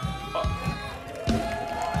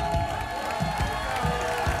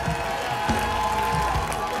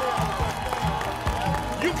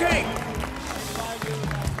 You can't.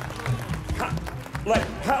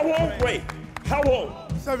 How old? Wait. How old?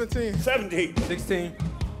 17. 17. 16.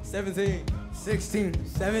 17. 16.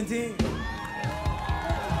 17.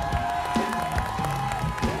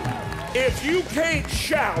 If you can't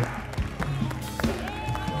shout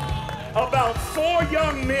about 4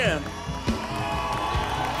 young men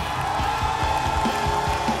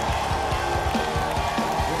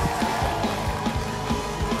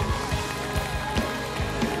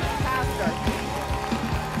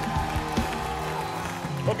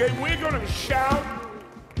okay, we're gonna shout.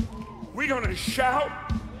 We're gonna shout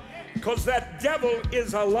because that devil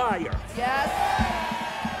is a liar. Yes.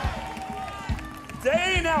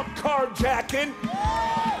 They ain't out carjacking.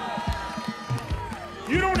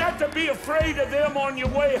 You don't have to be afraid of them on your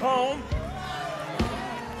way home.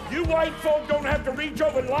 You white folk don't have to reach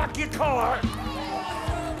over and lock your car.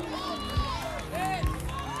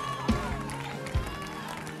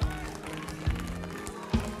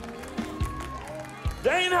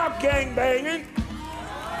 They ain't out gangbanging.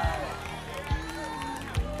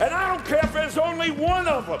 And I don't care if there's only one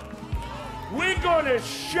of them. We're going to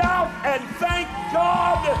shout and thank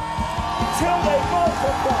God till they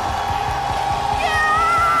multiply.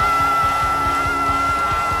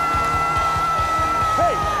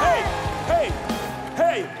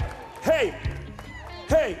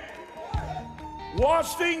 Hey.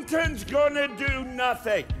 Washington's going to do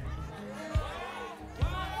nothing.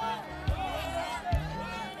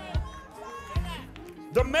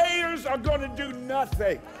 The mayors are going to do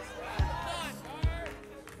nothing.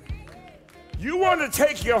 You want to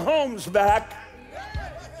take your homes back,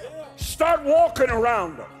 start walking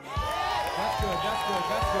around them. That's good, that's good,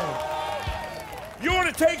 that's good. You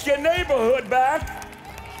want to take your neighborhood back,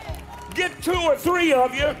 get 2 or 3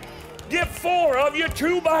 of you, get 4 of you,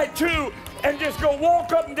 2 by 2, and just go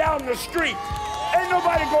walk up and down the street. Ain't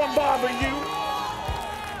nobody going to bother you.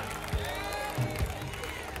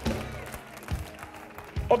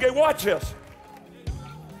 Okay, watch this.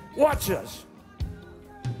 Watch this.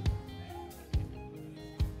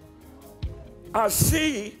 I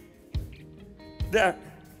see that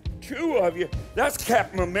 2 of you, that's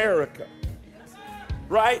Captain America,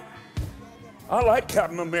 right? I like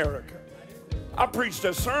Captain America. I preached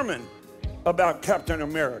a sermon about Captain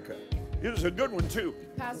America. It was a good one too.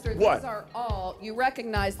 Pastor, What? these are all, you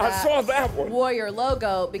recognize that I saw that one. Warrior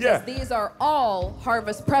logo because Yeah. these are all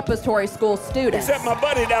Harvest Preparatory School students. Except my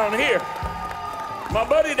buddy down here. My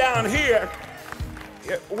buddy down here.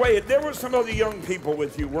 Wait, there were some other young people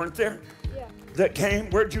with you, weren't there? Yeah. That came.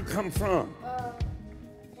 Where'd you come from?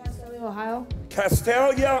 Castelli, Ohio.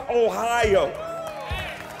 Castalia, Ohio.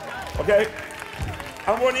 Okay.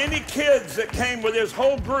 I want any kids that came with this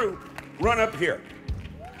whole group run up here.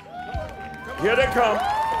 Here they come.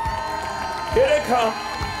 Here they come.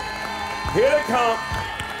 Here they come.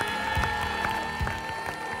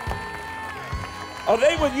 Are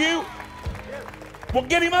they with you? Well,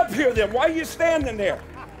 get him up here then. Why are you standing there?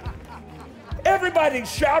 Everybody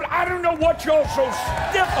shout. I don't know what y'all so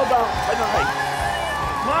stiff about tonight.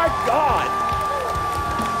 My God.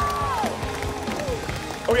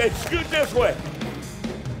 Okay, scoot this way.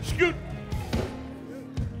 Scoot.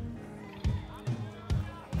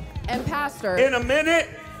 And Pastor, In a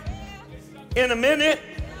minute,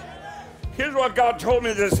 here's what God told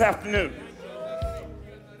me this afternoon.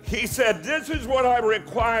 He said, this is what I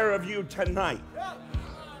require of you tonight.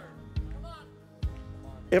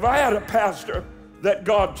 If I had a pastor that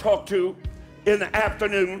God talked to in the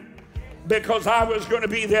afternoon, because I was going to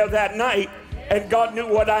be there that night, and God knew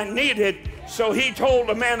what I needed, so he told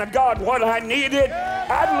the man of God what I needed,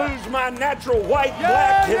 I'd lose my natural white,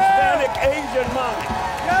 black, Hispanic, Asian mind.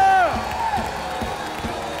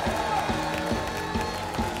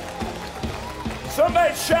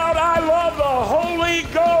 Somebody shout, I love the Holy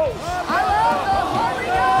Ghost. I love the Holy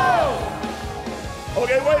Ghost.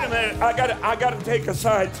 Okay, wait a minute. I gotta take a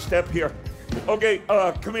side step here. Okay,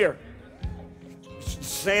 come here.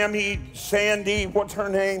 Sandy, what's her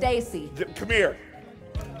name? Stacy. Come here.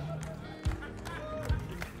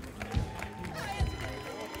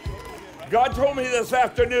 God told me this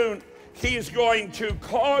afternoon, he's going to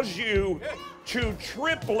cause you to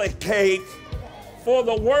triplicate for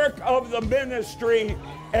the work of the ministry,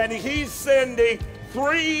 and he's sending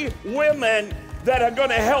 3 women that are going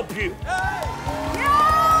to help you.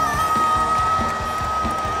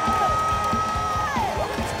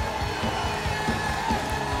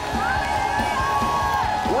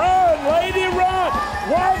 Run, lady, run!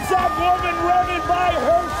 Why is that woman started by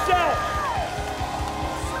herself.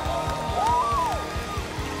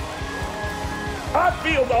 I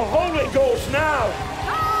feel the Holy Ghost now.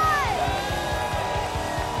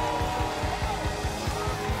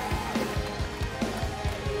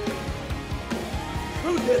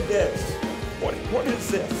 Who did this? What is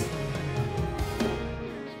this?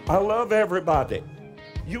 I love everybody.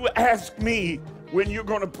 You ask me when you're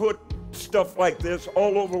going to put stuff like this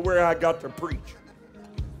all over where I got to preach.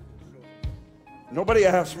 Nobody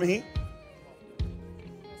asked me.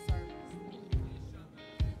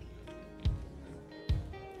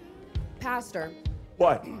 Pastor.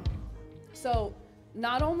 What? So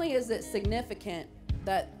not only is it significant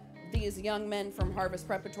that these young men from Harvest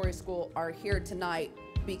Preparatory School are here tonight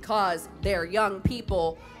because they're young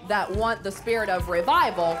people that want the spirit of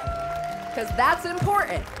revival, because that's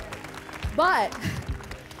important, but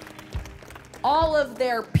all of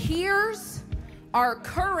their peers are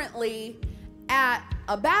currently at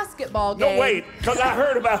a basketball game. No, wait, because I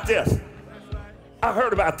heard about this. I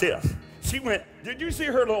heard about this. She went, did you see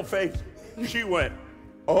her little face? She went,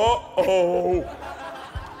 uh-oh.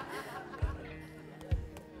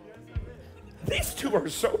 These two are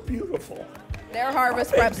so beautiful. They're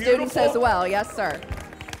Harvest Prep students as well. Yes, sir.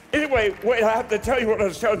 Anyway, wait, I have to tell you what I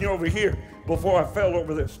was telling you over here before I fell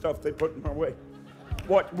over this stuff they put in my way.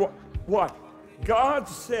 What? God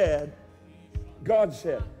said,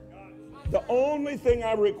 the only thing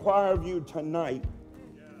I require of you tonight,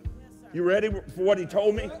 you ready for what he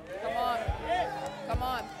told me? Come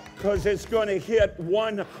on. Because it's going to hit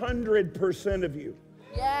 100% of you.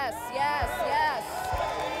 Yes. We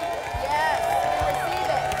receive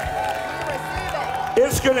it.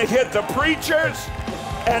 It's going to hit the preachers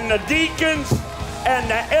and the deacons and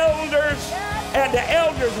the elders and the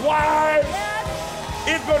elders' wives.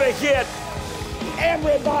 It's going to hit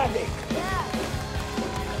everybody.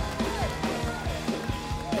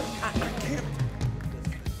 I can't.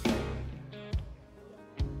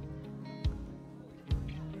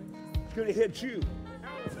 It's going to hit you.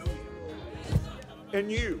 And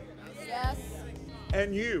you. Yes.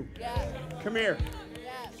 And you. Yes. Come here.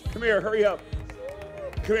 Yes. Come here. Hurry up.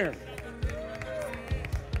 Come here.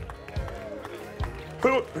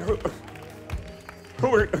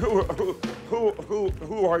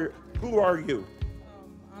 Who are you?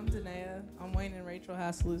 I'm Danae. I'm Wayne and Rachel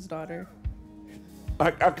Hassel's daughter.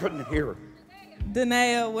 I couldn't hear her.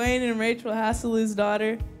 Danae, Wayne and Rachel Hassel's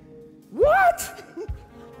daughter. What?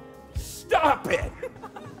 Stop it.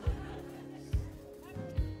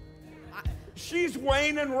 She's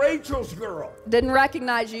Wayne and Rachel's girl. Didn't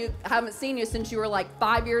recognize you. Haven't seen you since you were like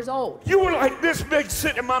 5 years old. You were like this big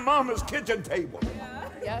sitting at my mama's kitchen table.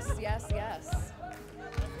 Yes.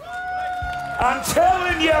 I'm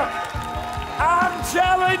telling you.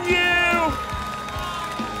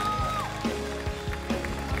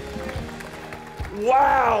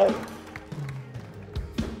 Wow.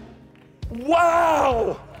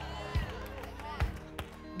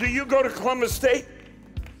 Do you go to Columbus State?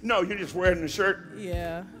 No, you're just wearing the shirt.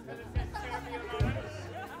 Yeah.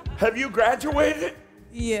 Have you graduated?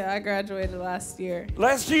 Yeah, I graduated last year.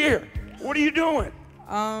 Last year? What are you doing?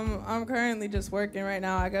 I'm currently just working right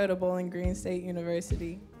now. I go to Bowling Green State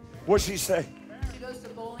University. What'd she say? She goes to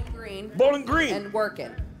Bowling Green. Bowling Green. And working.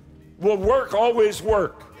 Well, work, always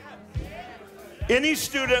work. Any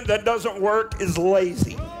student that doesn't work is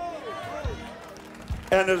lazy.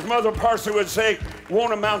 And as Mother Parsley would say,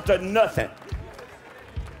 won't amount to nothing.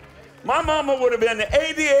 My mama would have been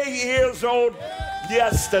 88 years old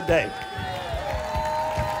yesterday.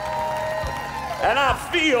 And I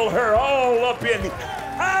feel her all up in here.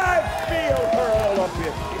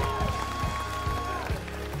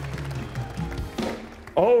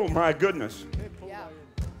 Oh my goodness. Yeah.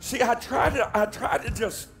 See, I try to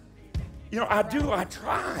just, I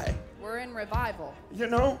try. We're in revival.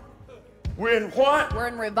 We're in what? We're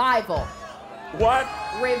in revival. What?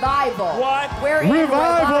 Revival. What? We're in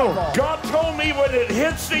revival. God told me when it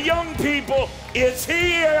hits the young people, it's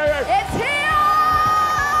here. It's here!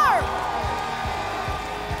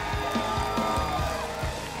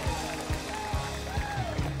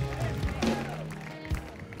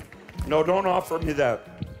 No, don't offer me that.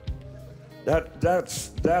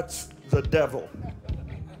 That's the devil.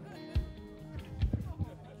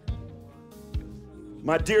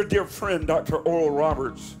 My dear friend, Dr. Oral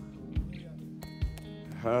Roberts.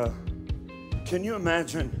 Can you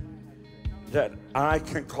imagine that I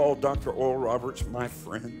can call Dr. Oral Roberts my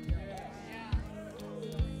friend?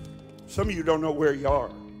 Some of you don't know where you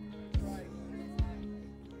are.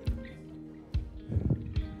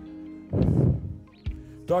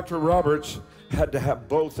 Dr. Roberts had to have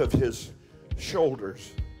both of his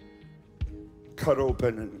shoulders cut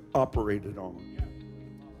open and operated on.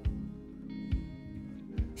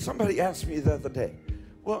 Somebody asked me the other day,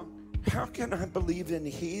 well, how can I believe in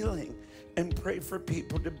healing and pray for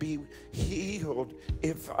people to be healed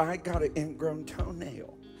if I got an ingrown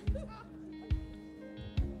toenail?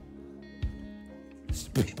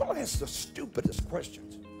 People ask the stupidest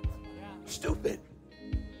questions. Stupid.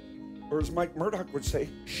 Or as Mike Murdoch would say,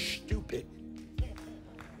 stupid.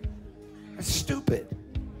 That's stupid.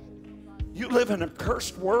 You live in a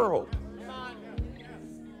cursed world.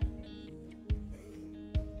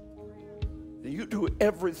 You do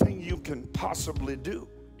everything you can possibly do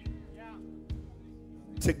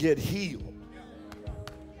to get healed.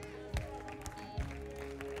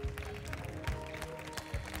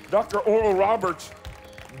 Dr. Oral Roberts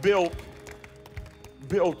built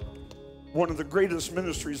one of the greatest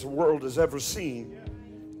ministries the world has ever seen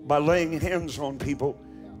by laying hands on people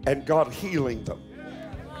and God healing them.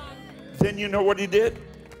 Then you know what he did?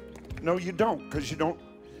 No, you don't, because you don't.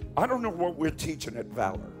 I don't know what we're teaching at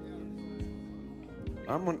Valor.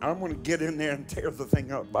 I'm going to get in there and tear the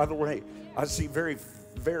thing up. By the way, I see very,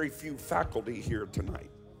 very few faculty here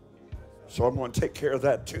tonight. So I'm going to take care of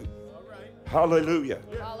that too. Hallelujah.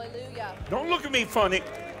 Hallelujah. Don't look at me funny.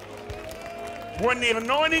 When the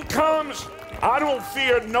anointing comes, I don't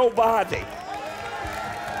fear nobody.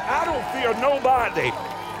 I don't fear nobody.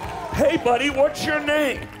 Hey, buddy, what's your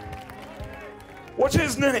name? What's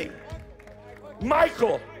his name?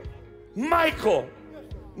 Michael. Michael.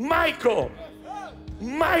 Michael.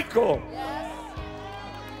 Michael.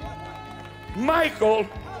 Michael,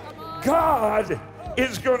 God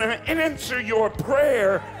is going to answer your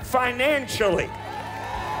prayer financially.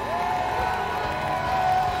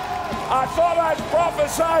 I thought I was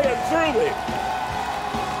prophesying through it.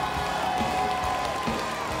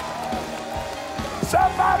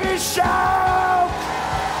 Somebody shout!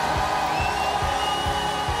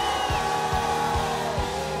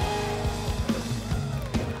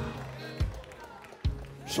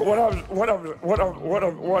 So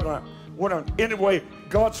anyway,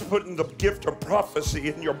 God's putting the gift of prophecy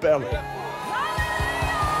in your belly.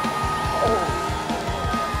 Oh.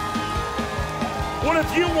 Well,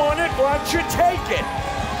 if you want it, why don't you take it?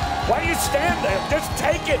 Why do you stand there? Just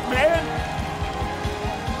take it, man.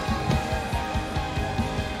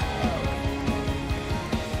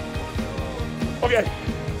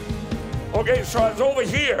 Okay, so I was over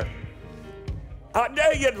here. I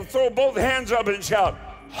dare you to throw both hands up and shout,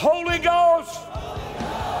 Holy Ghost,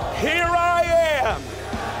 here I am.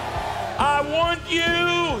 I want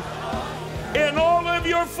you in all of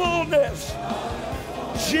your fullness.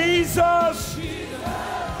 Jesus,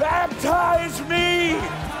 baptize me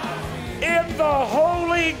in the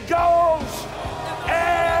Holy Ghost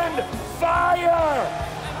and fire.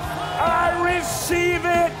 I receive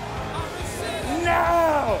it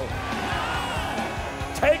now.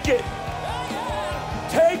 Take it.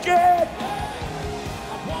 Take it.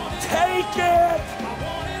 Take it.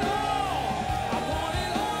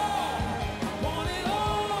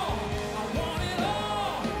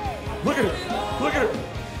 Look at her. Look at her.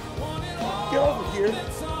 Get over here.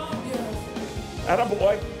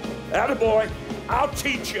 Attaboy. Attaboy. I'll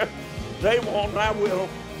teach you. They won't, I will.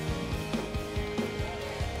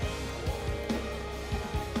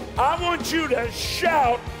 I want you to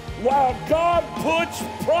shout while God puts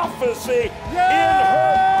prophecy in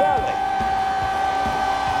her belly.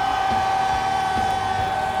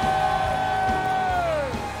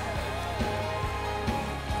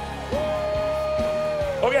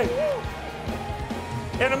 Okay.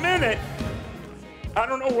 In a minute, I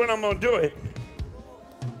don't know when I'm going to do it.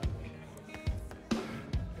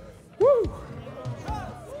 Woo!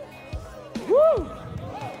 Woo!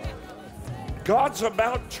 God's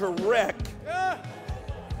about to wreck.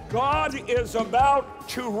 God is about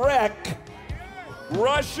to wreck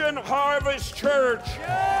Russian Harvest Church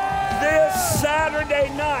this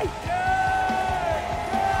Saturday night.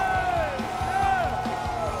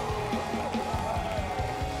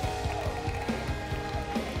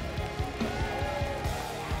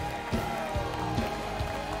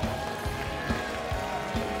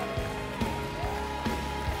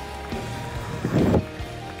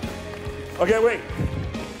 Okay, wait.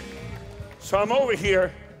 So I'm over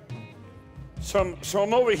here. So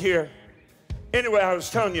I'm over here. Anyway, I was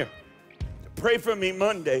telling you, pray for me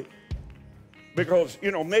Monday because, you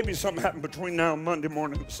know, maybe something happened between now and Monday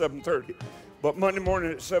morning at 7:30. But Monday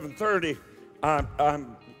morning at 7:30,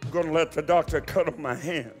 I'm going to let the doctor cut off my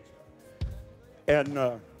hands.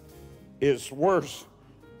 And it's worse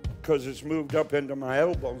because it's moved up into my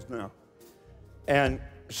elbows now. And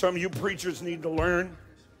some of you preachers need to learn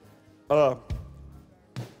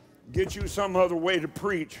get you some other way to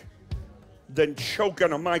preach than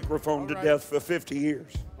choking a microphone to death for 50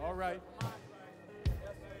 years. All right.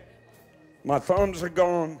 My thumbs are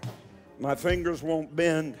gone. My fingers won't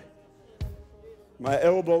bend. My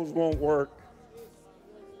elbows won't work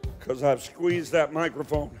because I've squeezed that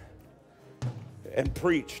microphone and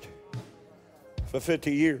preached for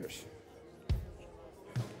 50 years.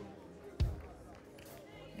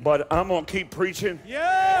 But I'm going to keep preaching.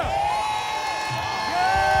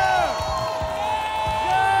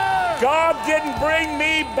 God didn't bring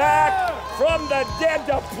me back from the dead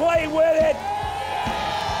to play with it.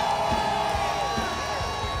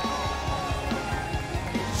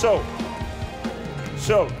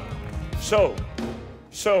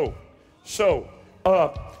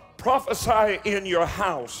 Prophesy in your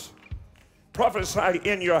house. Prophesy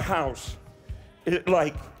in your house.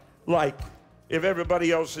 Like if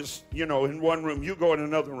everybody else is, in one room, you go in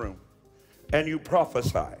another room and you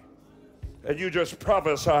prophesy. And you just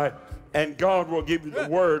prophesy, and God will give you the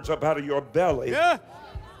words up out of your belly.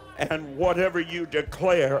 And whatever you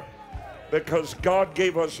declare, because God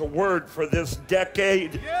gave us a word for this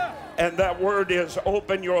decade. And that word is,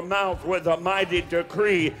 open your mouth with a mighty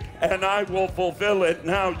decree, and I will fulfill it.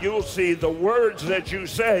 Now you'll see the words that you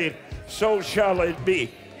say, so shall it be.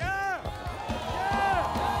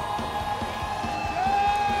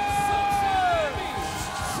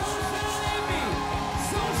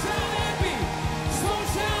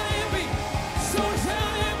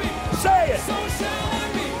 Say it.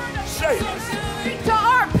 Say it. To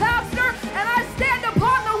our pastor, and I stand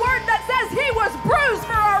upon the word that says he was bruised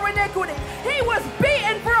for our iniquity. He was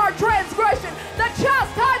beaten for our transgression. The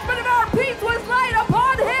chastisement of our peace was laid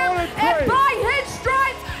upon him, and by his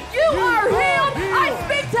stripes you are healed. I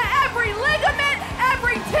speak to every ligament,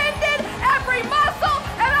 every tendon, every muscle,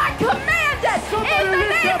 and I command it in the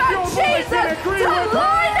name of Jesus to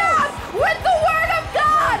line up with the word of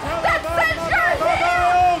God that says you're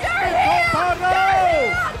healed. You're healed. You're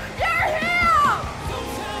healed. You're healed.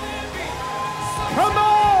 Come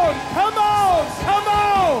on, come on, come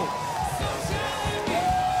on.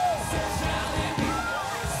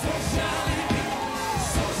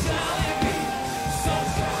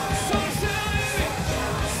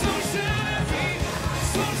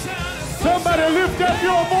 Somebody lift up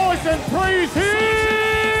your voice and praise him.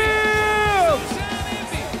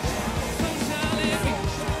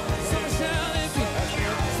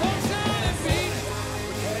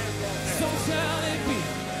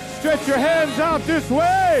 Stretch your hands out this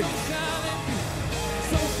way.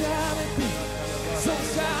 So shall it be. So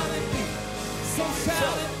shall it be. So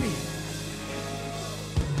shall it be.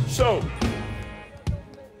 So,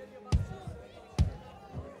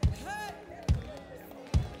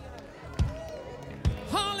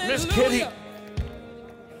 Miss Kitty,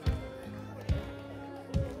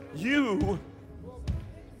 you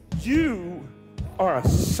are a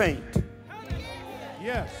saint.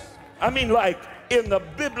 Yes. I mean, like, in the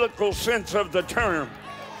biblical sense of the term,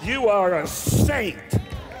 you are a saint.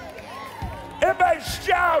 Everybody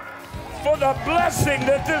shout for the blessing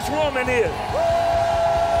that this woman is.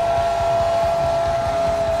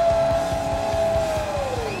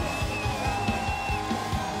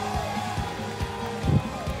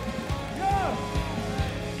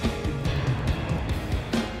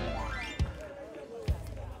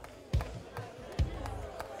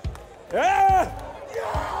 Yeah.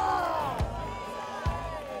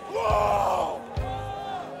 Whoa!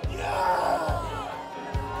 Yeah!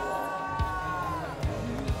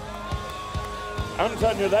 I'm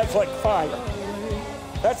telling you, that's like fire.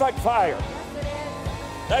 That's like fire.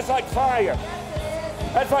 That's like fire.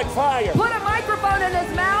 That's like fire. Put a microphone in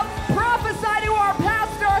his mouth. Prophesy to our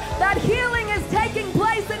pastor that healing is taking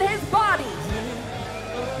place in his body.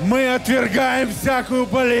 Мы отвергаем всякую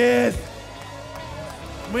болезнь.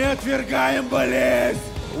 Мы отвергаем болезнь.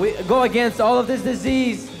 We go against all of this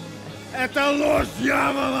disease. Это ложь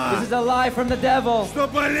дьявола. This is a lie from the devil. Что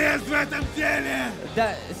болезнь в этом теле.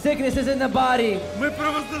 That sickness is in the body. Мы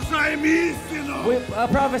провозглашаем истину. We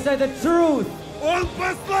prophesy the truth. Он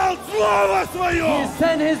послал слово свое. He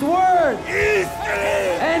sent his word.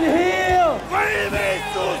 Исцели. And heal. Во имя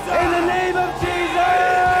Иисуса. In the name of Jesus.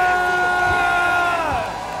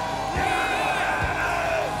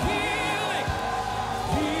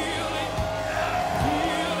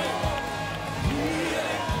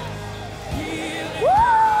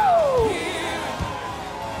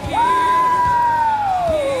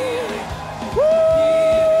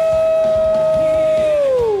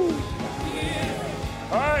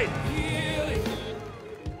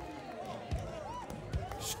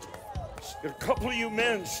 A couple of you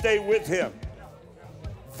men stay with him.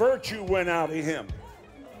 Virtue went out of him.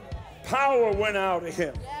 Power went out of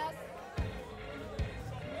him. Yes.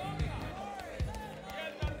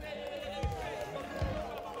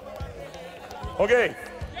 Okay.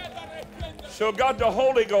 So God the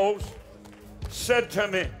Holy Ghost said to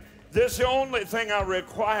me, this is the only thing I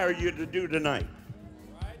require you to do tonight.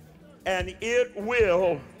 And it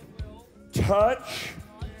will touch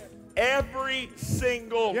every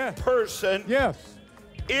single person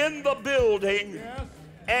in the building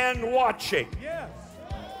and watching.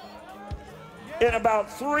 In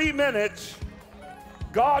about 3 minutes,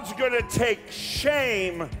 God's going to take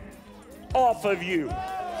shame off of you.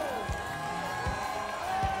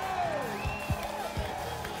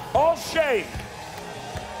 All shame.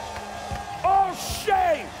 All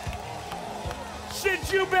shame.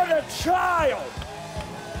 Since you've been a child.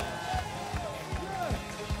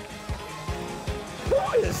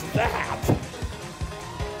 Who is that?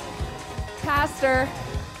 Pastor,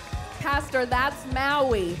 that's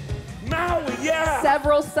Maui. Maui, yeah.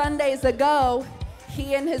 Several Sundays ago,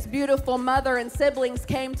 he and his beautiful mother and siblings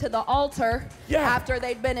came to the altar after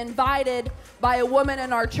they'd been invited by a woman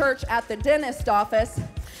in our church at the dentist office.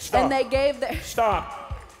 Stop. And they gave their... Stop.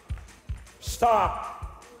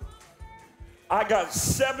 I got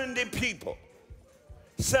 70 people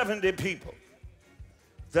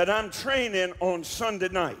that I'm training on Sunday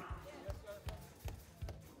night.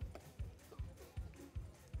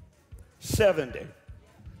 70.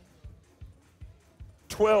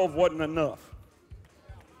 12 wasn't enough.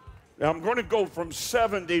 Now I'm going to go from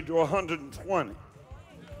 70 to 120.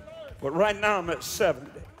 But right now I'm at 70.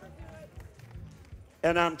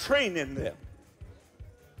 And I'm training them.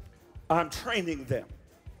 I'm training them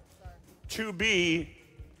to be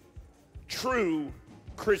true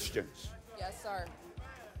Christians. Yes, sir.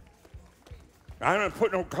 I don't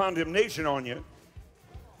put no condemnation on you,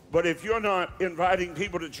 but if you're not inviting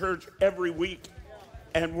people to church every week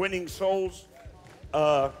and winning souls,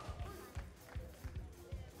 a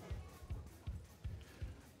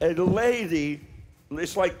lady,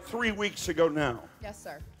 it's like 3 weeks ago now. Yes,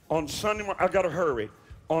 sir. On Sunday morning, I got to hurry.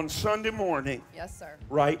 On Sunday morning, yes, sir.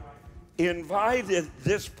 Right, invited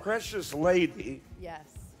this precious lady. Yes.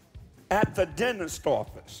 At the dentist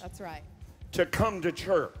office. That's right. To come to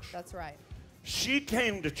church. That's right. She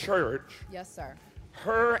came to church. Yes, sir.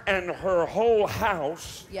 Her and her whole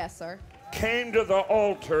house. Yes, sir. Came to the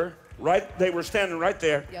altar. Right, they were standing right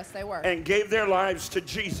there. Yes, they were. And gave their lives to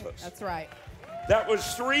Jesus. That's right. That was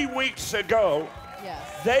 3 weeks ago.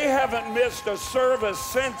 Yes. They haven't missed a service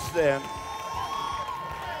since then.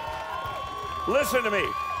 Listen to me.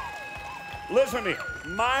 Listen to me.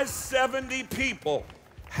 My 70 people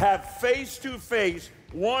have face-to-face,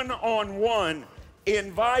 one-on-one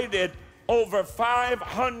invited over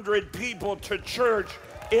 500 people to church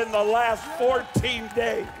in the last 14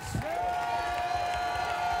 days.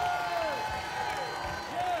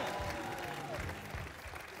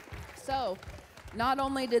 So, not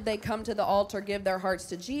only did they come to the altar, give their hearts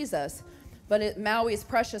to Jesus, but Maui's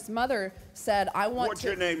precious mother said, I want What's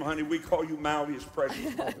your name, honey? We call you Maui's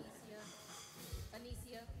precious mother.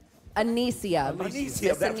 Anicia.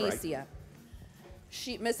 Anicia, that's Anicia.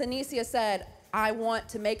 Right. Miss Anicia said, I want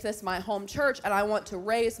to make this my home church, and I want to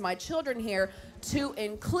raise my children here to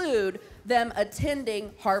include them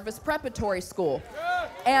attending Harvest Preparatory School.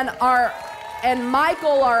 And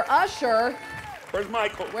Michael, our usher. Where's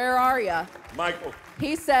Michael? Where are you? Michael.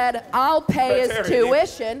 He said, I'll pay his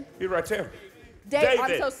tuition. He's right there. David.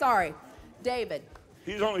 I'm so sorry. David.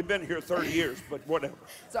 He's only been here 30 years, but whatever.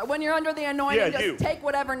 So when you're under the anointing, just take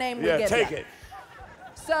whatever name we give you. Yeah, take it.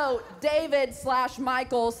 So David /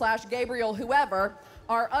 Michael / Gabriel, whoever,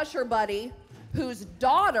 our usher buddy, whose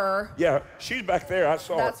daughter... Yeah, she's back there. I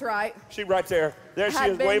saw her. That's right. She's right there. There she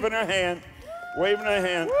is, waving her hand. Waving her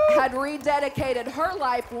hand. Had rededicated her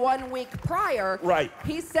life 1 week prior. Right.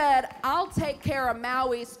 He said, I'll take care of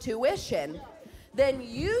Maui's tuition. Then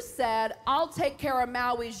you said, I'll take care of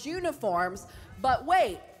Maui's uniforms. But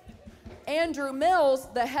wait, Andrew Mills,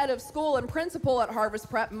 the head of school and principal at Harvest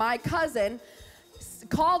Prep, my cousin,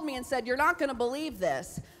 called me and said, you're not going to believe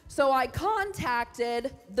this. So I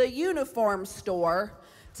contacted the uniform store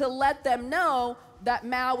to let them know that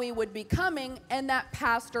Maui would be coming and that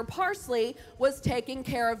Pastor Parsley was taking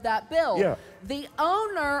care of that bill. Yeah. The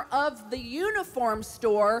owner of the uniform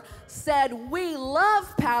store said, we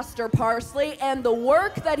love Pastor Parsley and the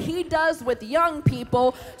work that he does with young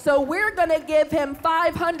people, so we're going to give him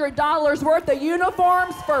 $500 worth of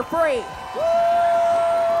uniforms for free.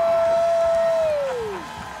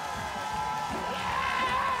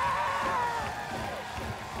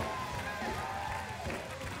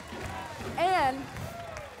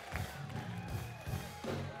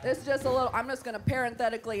 This is just a little, I'm just going to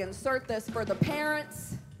parenthetically insert this for the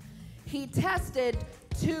parents. He tested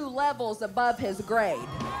 2 levels above his grade.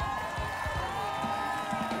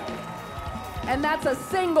 And that's a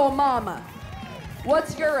single mama.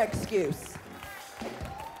 What's your excuse?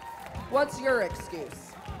 What's your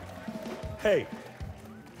excuse? Hey,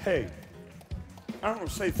 I don't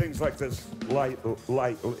say things like this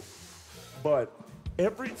lightly, but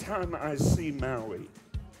every time I see Maui,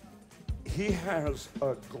 he has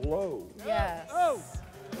a glow. Yes.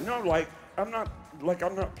 You know, like I'm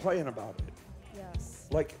not playing about it. Yes.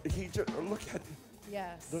 Like he just look at.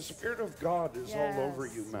 Yes. The Spirit of God is all over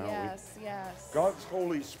you, Maui. Yes, yes. God's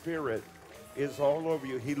Holy Spirit is all over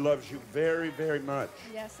you. He loves you very, very much.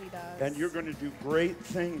 Yes, he does. And you're going to do great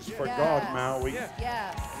things for God, Maui.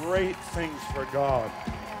 Yes. Great things for God.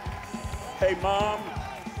 Yes. Hey, Mom.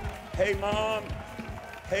 Hey, Mom.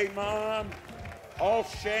 Hey, Mom. All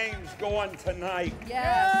shame's going tonight.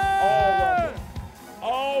 Yes.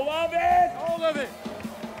 All of it. All of it.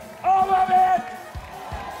 All of it.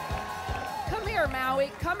 Come here,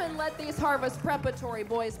 Maui. Come and let these Harvest Preparatory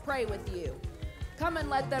boys pray with you. Come and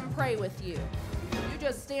let them pray with you. You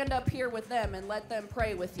just stand up here with them and let them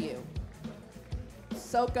pray with you.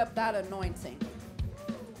 Soak up that anointing.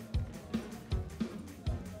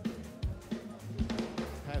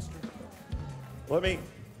 Pastor. Let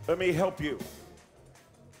me help you.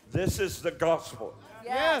 This is the gospel.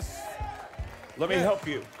 Yes. Let me help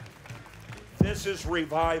you. This is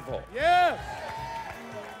revival. Yes.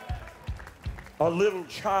 A little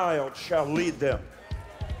child shall lead them.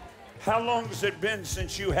 How long has it been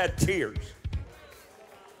since you had tears?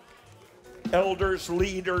 Elders,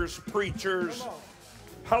 leaders, preachers.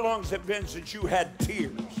 How long has it been since you had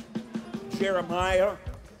tears? Jeremiah,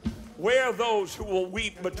 where are those who will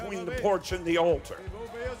weep between the porch and the altar?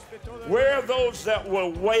 Where are those that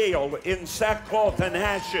will wail in sackcloth and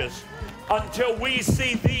ashes until we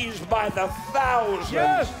see these by the thousands?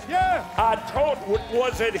 Yes, yes. I told,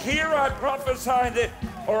 was it here I prophesied it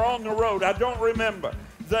or on the road? I don't remember.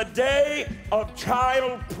 The day of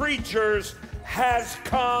child preachers has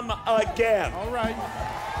come again. All right.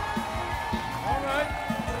 All right.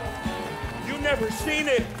 You never seen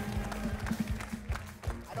it.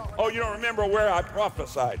 Oh, you don't remember where I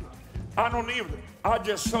prophesied it? I don't either. I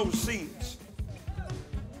just sow seeds.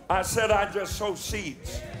 I said I just sow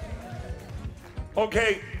seeds.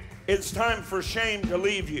 Okay, it's time for shame to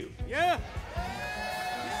leave you. Yeah.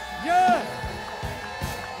 Yeah.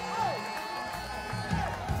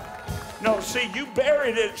 No, see, you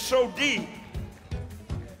buried it so deep.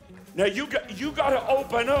 Now you got to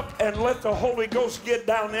open up and let the Holy Ghost get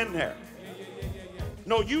down in there.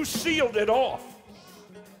 No, you sealed it off.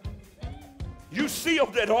 You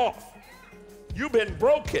sealed it off. You've been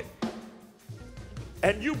broken.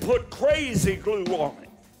 And you put crazy glue on it.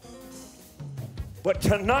 But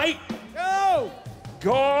tonight,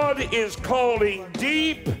 God is calling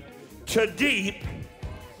deep to deep.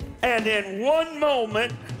 And in one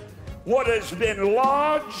moment, what has been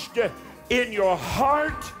lodged in your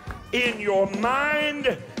heart, in your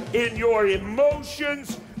mind, in your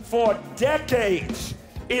emotions for decades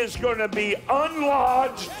is going to be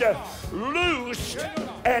unlodged, loosed,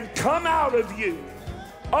 and come out of you.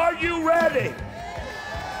 Are you ready?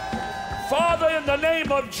 Father, in the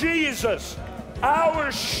name of Jesus,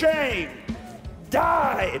 our shame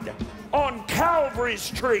died on Calvary's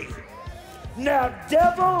tree. Now,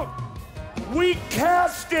 devil, we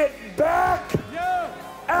cast it back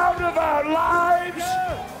out of our lives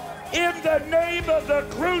in the name of the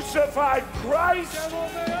crucified Christ.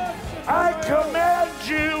 I command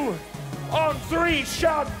you on 3,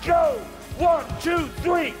 shout go. 1, 2,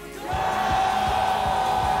 3.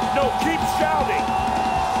 No, keep shouting.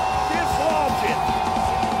 Dislodge it.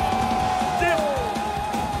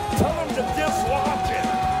 Tell them to dislodge it.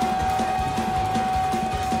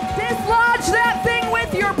 Dislodge that thing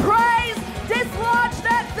with your praise. Dislodge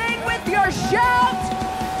that thing with your shout.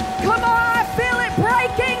 Come on, I feel it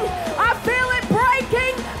breaking. I feel it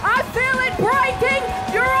breaking. I feel it breaking.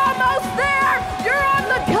 You're almost there. You're on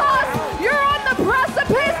the cusp. You're on the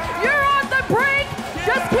precipice. You're on the brink.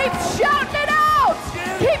 Just keep shouting it out.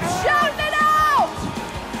 Keep shouting it out.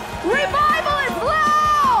 Revival is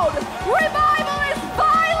loud. Revival is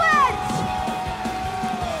violent.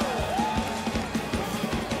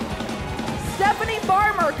 Stephanie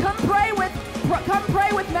Farmer, come pray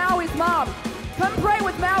with Maui's mom. Come pray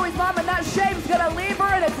with Maui's mom, and that shame's gonna leave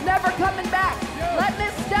her, and it's never coming back. Let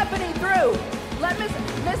Miss Stephanie through. Let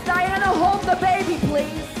Miss Diana hold the baby,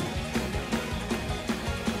 please.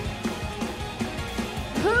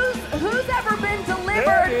 Who's ever been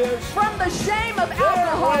delivered from the shame of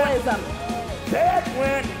alcoholism? That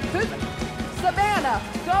went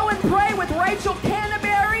Hallelujah. Go and pray with Rachel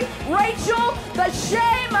Canterbury. Rachel, the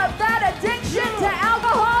shame of that addiction to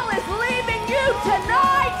alcohol is leaving you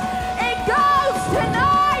tonight. It goes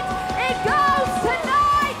tonight. It goes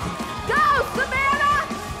tonight. Go, Savannah.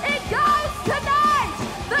 It goes tonight.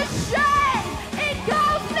 The shame, it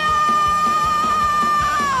goes now.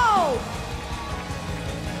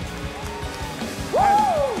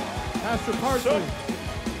 Woo! Pastor Parsley,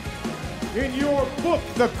 in your book,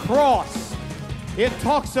 The Cross, it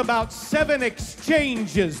talks about 7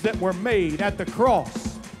 exchanges that were made at the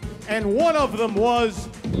cross. And one of them was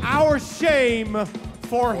our shame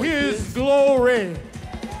for His glory.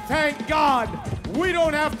 Thank God we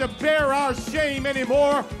don't have to bear our shame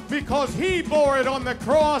anymore because He bore it on the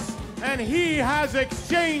cross and He has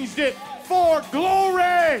exchanged it for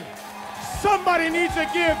glory. Somebody needs to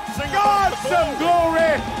give God some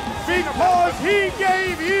glory because He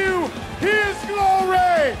gave you His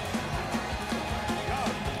glory.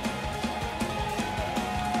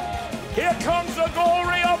 Here comes the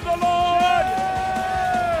glory of the Lord.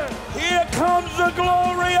 Here comes the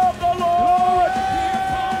glory of the Lord.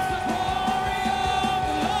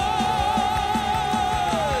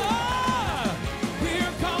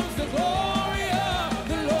 Here comes the glory of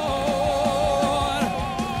the Lord.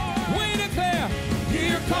 We declare,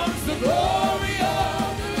 here comes the glory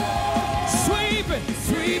of the Lord. Sweeping,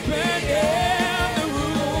 sweeping in the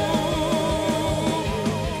room.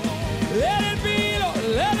 Let it be, Lord,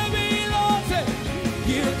 let it be, Lord. Say,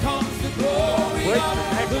 here comes the glory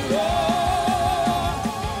of the Lord.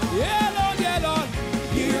 Yeah, Lord, yeah, Lord.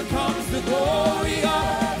 Here comes the glory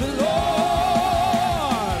of the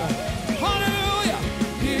Lord. Hallelujah.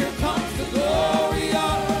 Here comes the glory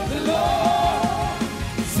of the Lord.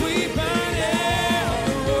 Sweeping in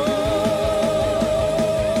the room.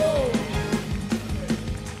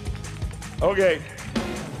 Okay.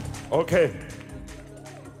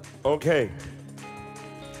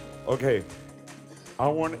 Okay. I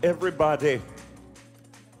want everybody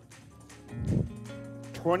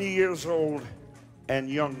 20 years old and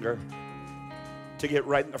younger to get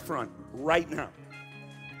right in the front right now.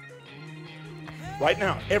 Right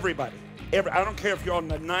now, everybody. I don't care if you're on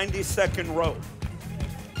the 92nd row.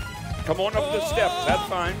 Come on up the steps. That's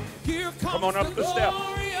fine. Come on up the steps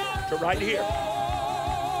to right here.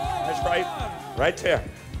 That's right. Right there.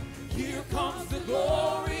 Here comes the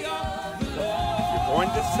glory of the Lord. You're going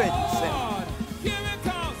to sing. Here it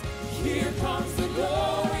comes. Here comes the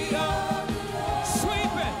glory of the Lord.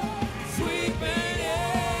 Sweeping, sweeping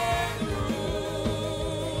in the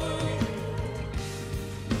room.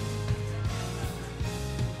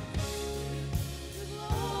 The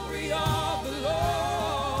glory of the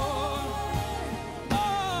Lord.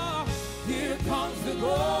 Oh, here comes the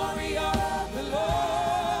glory of the Lord.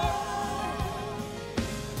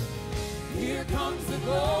 Here comes the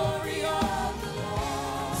glory of the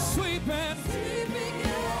Lord. Sweeping, sweeping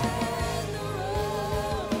in the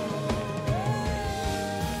room.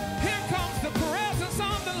 Here comes the presence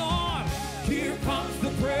of the Lord. Here comes the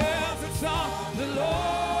presence of the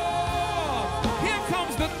Lord. Here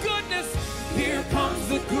comes the goodness. Here comes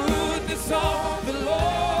the goodness of the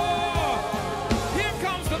Lord. Here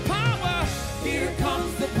comes the power. Here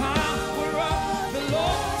comes the power of the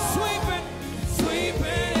Lord. Sweeping,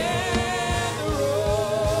 sweeping in the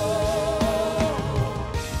room.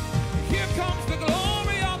 Here comes the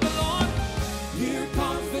glory of the Lord. Here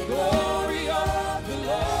comes the glory of the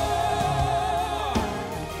Lord.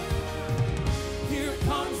 Here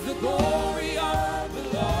comes the glory of the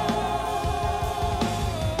Lord.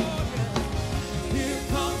 Here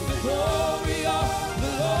comes the glory of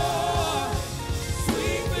the Lord.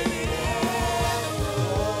 Sweeping in the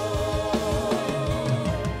room.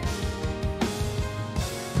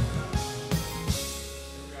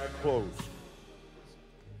 I close.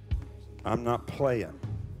 I'm not playing.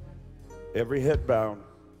 Every head bowed,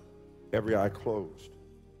 every eye closed.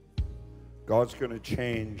 God's going to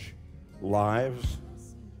change lives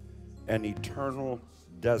and eternal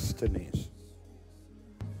destinies.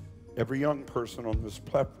 Every young person on this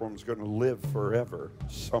platform is going to live forever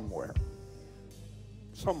somewhere.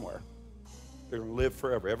 Somewhere. They're going to live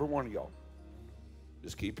forever. Every one of y'all.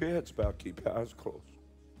 Just keep your heads bowed, keep your eyes closed.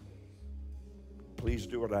 Please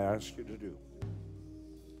do what I ask you to do.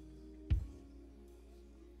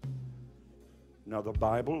 Now, the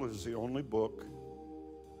Bible is the only book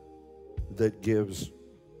that gives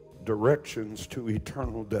directions to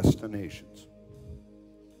eternal destinations.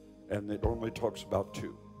 And it only talks about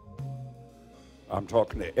 2. I'm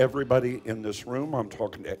talking to everybody in this room. I'm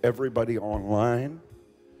talking to everybody online.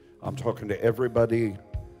 I'm talking to everybody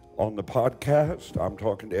on the podcast. I'm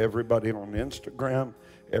talking to everybody on Instagram.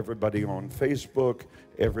 everybody on Facebook,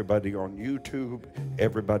 everybody on YouTube,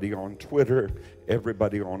 everybody on Twitter,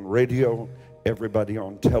 everybody on radio, everybody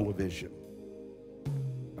on television.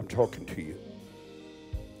 I'm talking to you.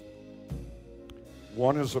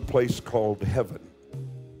 One is a place called heaven.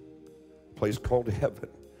 A place called heaven,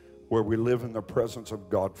 where we live in the presence of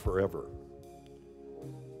God forever.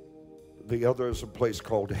 The other is a place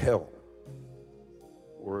called hell,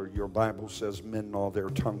 where your Bible says men gnaw their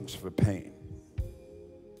tongues for pain.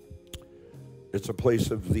 It's a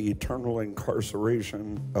place of the eternal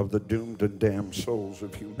incarceration of the doomed and damned souls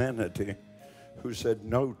of humanity who said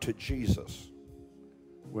no to Jesus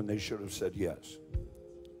when they should have said yes.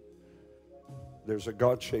 There's a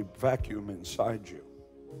God-shaped vacuum inside you,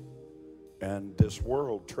 and this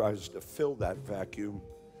world tries to fill that vacuum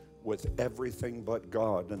with everything but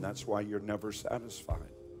God, and that's why you're never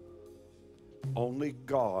satisfied. Only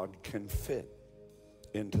God can fit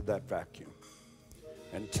into that vacuum.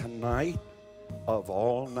 And tonight, of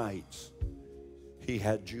all nights, he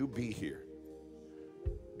had you be here.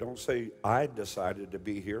 Don't say, I decided to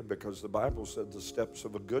be here, because the Bible said the steps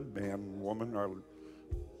of a good man and woman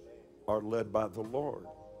are led by the Lord.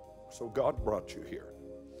 So God brought you here.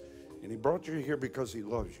 And he brought you here because he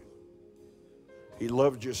loves you. He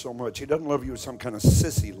loved you so much. He doesn't love you with some kind of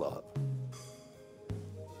sissy love.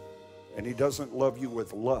 And he doesn't love you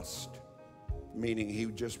with lust, meaning he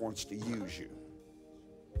just wants to use you.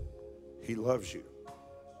 He loves you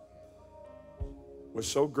with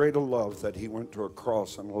so great a love that he went to a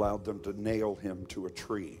cross and allowed them to nail him to a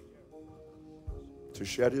tree to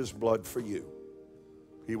shed his blood for you.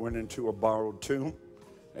 He went into a borrowed tomb,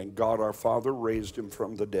 and God our Father raised him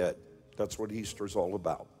from the dead. That's what Easter's all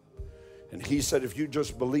about. And he said if you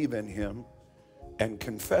just believe in him and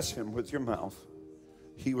confess him with your mouth,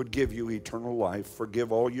 he would give you eternal life,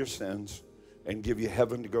 forgive all your sins, and give you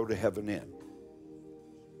heaven to go to heaven in.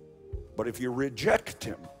 But if you reject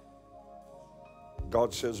him,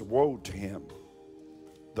 God says, woe to him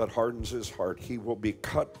that hardens his heart. He will be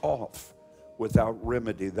cut off without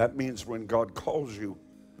remedy. That means when God calls you,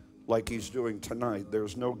 like he's doing tonight,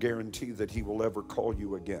 there's no guarantee that he will ever call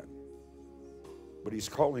you again. But he's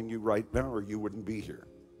calling you right now, or you wouldn't be here.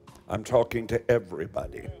 I'm talking to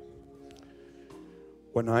everybody.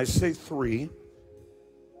 When I say 3,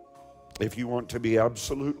 if you want to be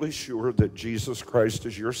absolutely sure that Jesus Christ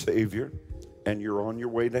is your Savior and you're on your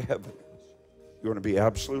way to heaven, you want to be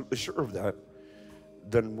absolutely sure of that,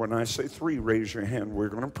 then when I say 3, raise your hand. We're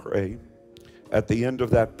going to pray. At the end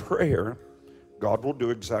of that prayer, God will do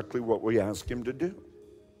exactly what we ask him to do.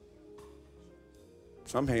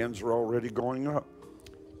 Some hands are already going up.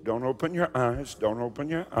 Don't open your eyes. Don't open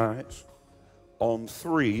your eyes. On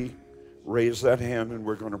 3, raise that hand and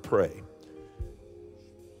we're going to pray.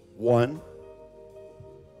 1.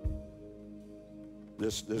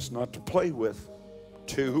 This is not to play with.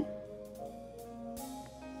 2.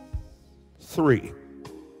 3.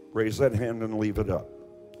 Raise that hand and leave it up.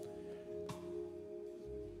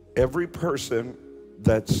 Every person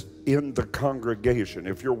that's in the congregation,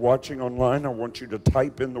 if you're watching online, I want you to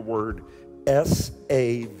type in the word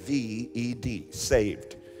S-A-V-E-D,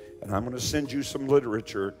 saved. And I'm going to send you some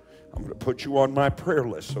literature. I'm going to put you on my prayer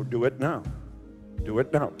list, so do it now. Do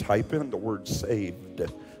it now. Type in the word saved.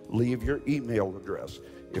 Leave your email address.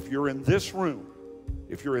 If you're in this room,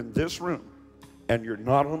 and you're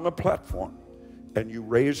not on the platform, and you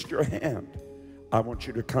raised your hand, I want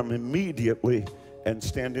you to come immediately and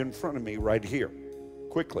stand in front of me right here.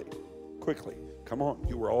 Quickly, quickly. Come on.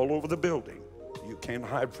 You were all over the building. You can't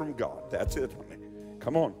hide from God. That's it, honey.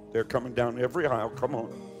 Come on. They're coming down every aisle. Come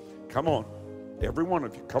on. Come on. Every one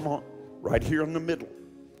of you. Come on. Right here in the middle.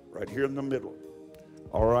 Right here in the middle.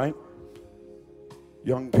 All right?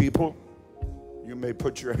 Young people, you may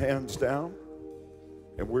put your hands down,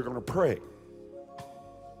 and we're going to pray.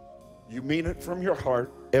 You mean it from your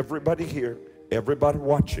heart. Everybody here, everybody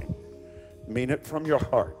watching, mean it from your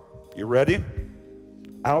heart. You ready?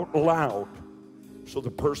 Out loud, so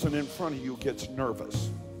the person in front of you gets nervous.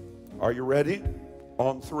 Are you ready?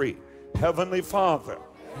 On 3. Heavenly Father,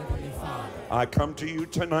 I come to you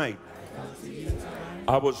tonight.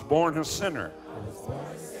 I was born a sinner,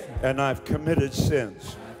 and I've committed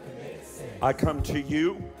sins. I come to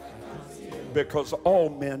you because all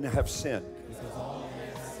men have sinned.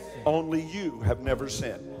 Only you have never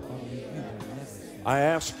sinned. I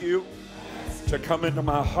ask you to come into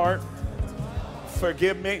my heart,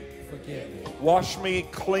 forgive me, wash me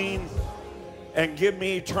clean, and give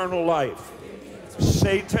me eternal life.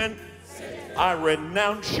 Satan, I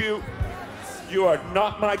renounce you. You are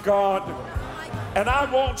not my God, and I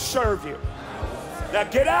won't serve you. Now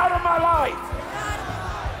get out of my life.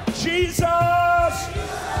 Jesus! Jesus,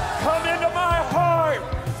 come into my heart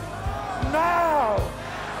now.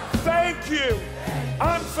 Thank you.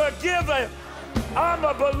 I'm forgiven. I'm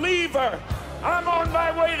a believer. I'm on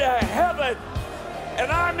my way to heaven.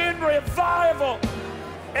 And I'm in revival.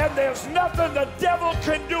 And there's nothing the devil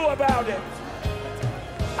can do about it.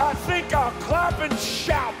 I think I'll clap and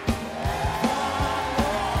shout.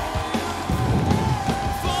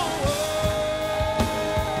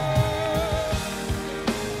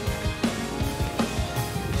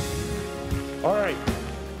 All right,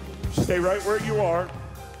 stay right where you are.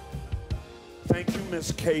 Thank you,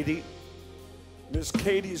 Miss Katie. Miss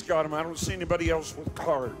Katie's got them. I don't see anybody else with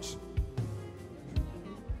cards.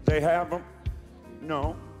 They have them?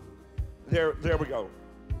 No. There we go.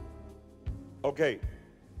 Okay,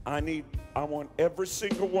 I want every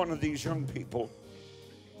single one of these young people.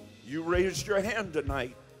 You raised your hand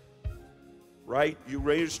tonight, right? You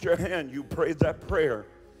raised your hand. You prayed that prayer.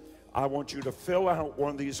 I want you to fill out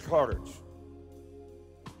one of these cards.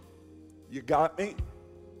 You got me?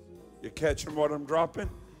 You catching what I'm dropping?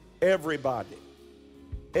 Everybody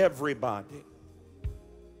that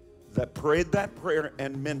prayed that prayer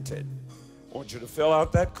and meant it, I want you to fill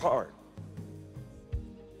out that card.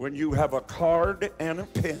 When you have a card and a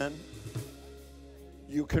pen,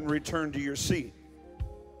 you can return to your seat.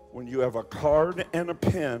 When you have a card and a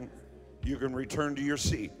pen, you can return to your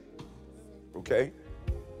seat. Okay?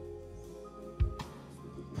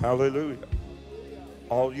 Hallelujah.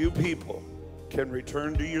 All you people can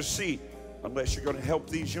return to your seat unless you're going to help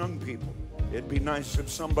these young people. It'd be nice if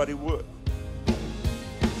somebody would.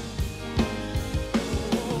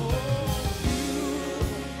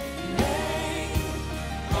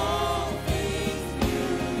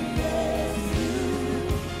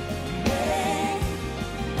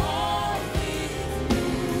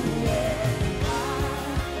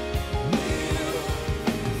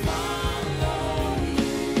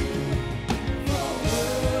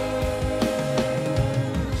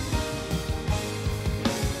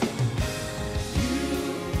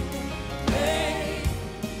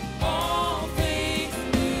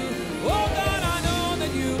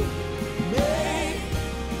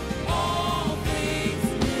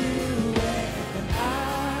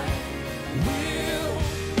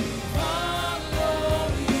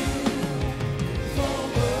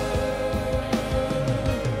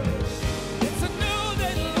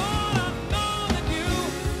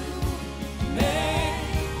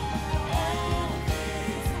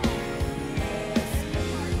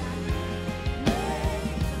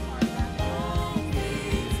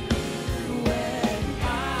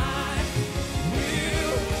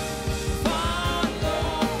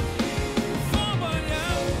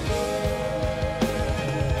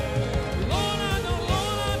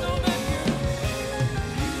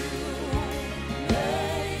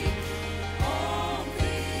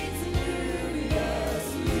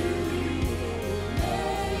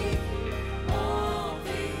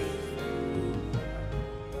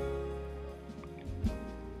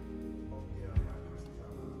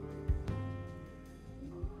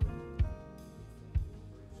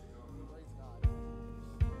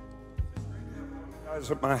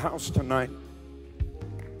 At my house tonight.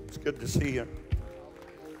 It's good to see you.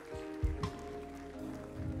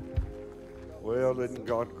 Well, isn't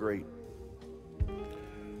God great?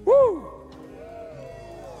 Woo!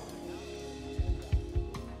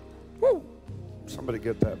 Woo! Somebody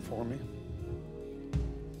get that for me.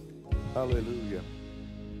 Hallelujah.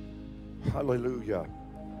 Hallelujah.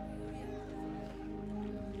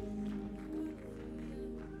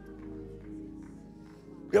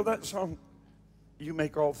 Yeah, that song, You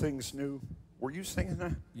Make All Things New. Were you singing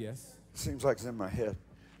that? Yes. Seems like it's in my head.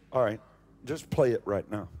 All right, just play it right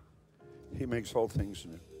now. He makes all things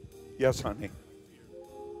new. Yes, honey.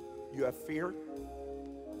 You have fear?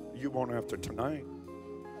 You won't have to tonight.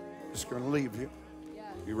 It's going to leave you.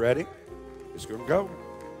 You ready? It's going to go.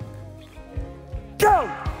 Go!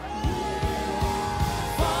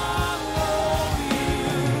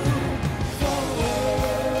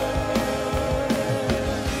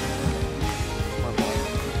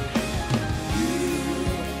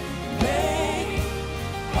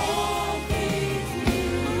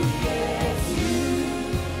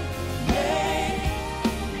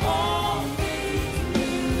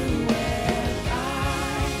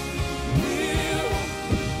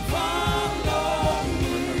 Follow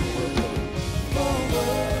you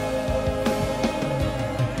forward.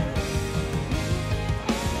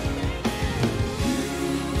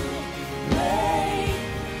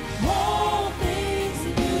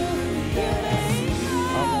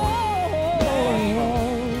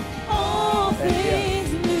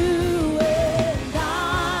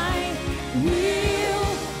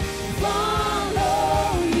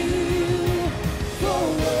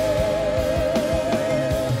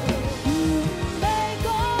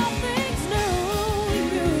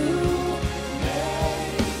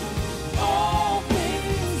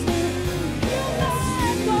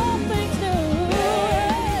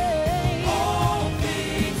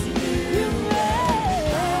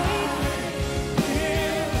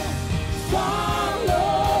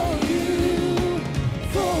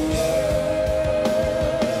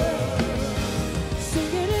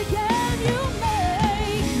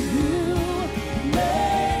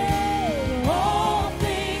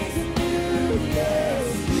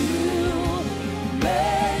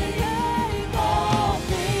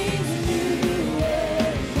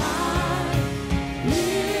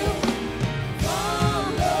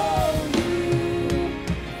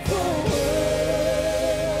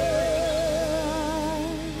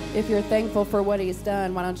 If you're thankful for what he's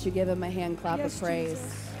done, why don't you give him a hand clap Yes, of praise?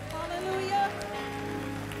 Jesus. Hallelujah.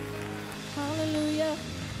 Hallelujah.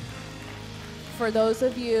 For those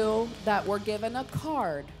of you that were given a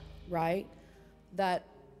card, right, that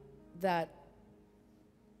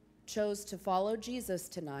chose to follow Jesus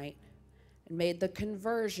tonight and made the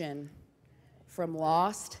conversion from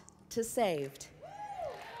lost to saved,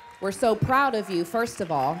 we're so proud of you, first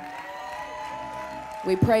of all.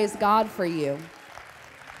 We praise God for you.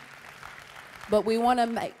 But we want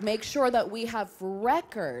to make sure that we have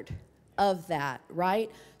record of that, right?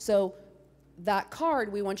 So that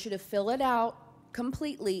card, we want you to fill it out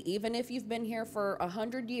completely. Even if you've been here for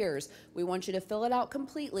 100 years, we want you to fill it out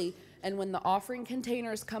completely. And when the offering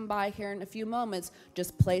containers come by here in a few moments,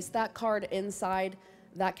 just place that card inside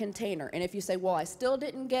that container. And if you say, well, I still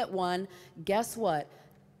didn't get one, guess what?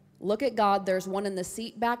 Look at God, there's one in the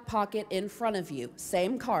seat back pocket in front of you.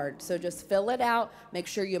 Same card. So just fill it out. Make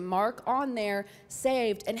sure you mark on there,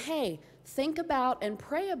 saved. And hey, think about and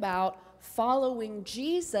pray about following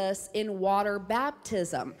Jesus in water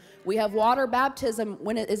baptism. We have water baptism.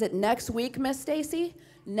 When is it next week, Miss Stacy?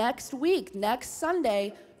 Next week, next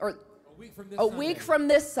Sunday, or a week from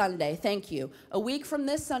this Sunday. Thank you. A week from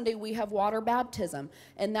this Sunday, we have water baptism.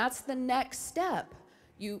 And that's the next step.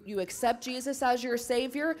 You accept Jesus as your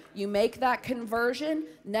Savior, you make that conversion,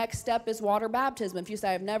 next step is water baptism. If you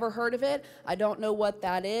say, I've never heard of it, I don't know what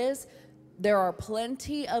that is, there are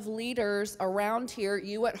plenty of leaders around here.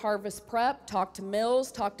 You at Harvest Prep, talk to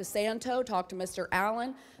Mills, talk to Santo, talk to Mr.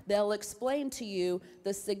 Allen. They'll explain to you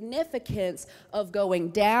the significance of going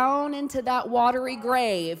down into that watery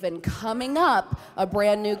grave and coming up a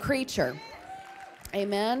brand new creature.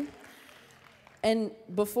 Amen. And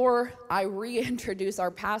before I reintroduce our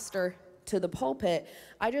pastor to the pulpit,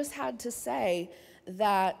 I just had to say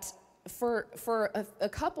that for a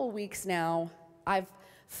couple weeks now, I've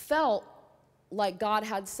felt like God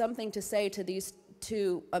had something to say to these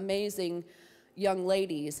two amazing young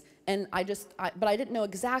ladies, and but I didn't know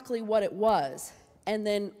exactly what it was. And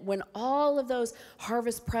then when all of those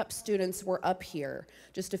Harvest Prep students were up here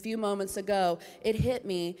just a few moments ago, it hit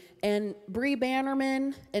me. And Bree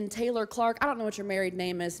Bannerman and Taylor Clark, I don't know what your married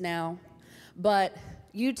name is now, but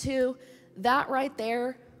you two, that right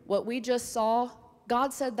there, what we just saw,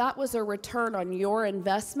 God said that was a return on your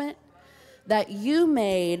investment that you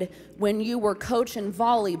made when you were coaching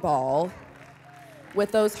volleyball with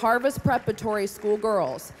those Harvest Preparatory School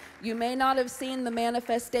girls. You may not have seen the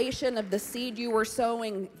manifestation of the seed you were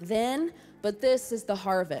sowing then, but this is the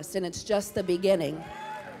harvest, and it's just the beginning.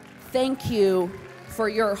 Thank you for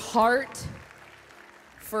your heart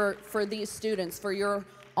for these students, for your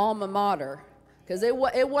alma mater, because it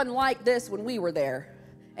wasn't like this when we were there.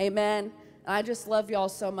 Amen. I just love y'all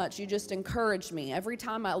so much. You just encourage me. Every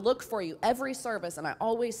time I look for you, every service, and I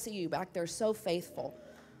always see you back there so faithful.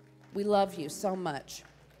 We love you so much.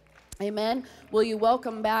 Amen. Will you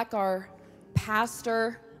welcome back our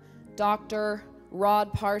pastor, Dr.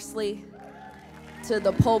 Rod Parsley, to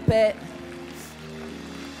the pulpit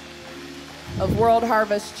of World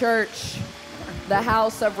Harvest Church, the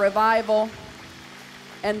house of revival.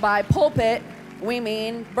 And by pulpit, we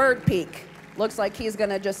mean Bird Peak. Looks like he's going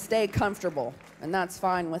to just stay comfortable, and that's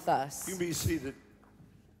fine with us. You be seated.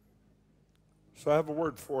 So I have a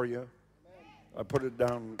word for you. I put it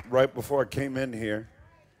down right before I came in here,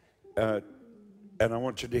 and I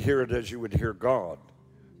want you to hear it as you would hear God,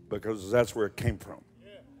 because that's where it came from.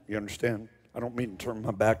 You understand? I don't mean to turn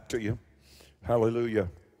my back to you. Hallelujah.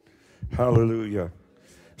 Hallelujah.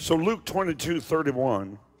 So Luke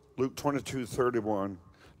 22:31, Luke 22:31,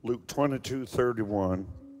 Luke 22:31.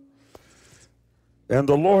 And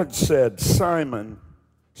the Lord said, Simon,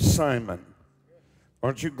 Simon,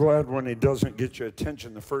 aren't you glad when he doesn't get your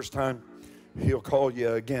attention the first time? He'll call you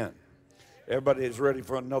again. Everybody is ready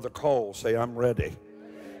for another call. Say, I'm ready.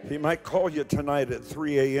 He might call you tonight at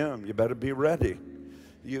 3 a.m. You better be ready.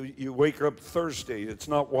 You wake up thirsty. It's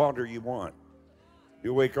not water you want.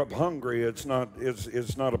 You wake up hungry. It's not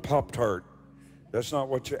a Pop-Tart. That's not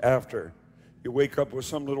what you're after. You wake up with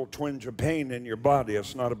some little twinge of pain in your body.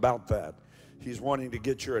 It's not about that. He's wanting to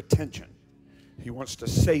get your attention. He wants to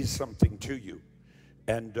say something to you.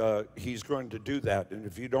 And he's going to do that. And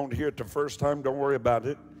if you don't hear it the first time, don't worry about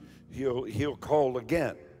it. He'll call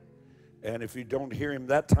again. And if you don't hear him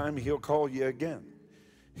that time, he'll call you again.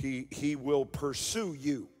 He will pursue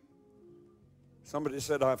you. Somebody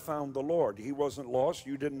said, I found the Lord. He wasn't lost.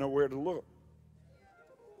 You didn't know where to look.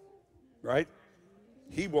 Right?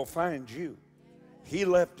 He will find you. He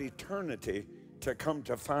left eternity to come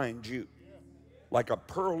to find you. Like a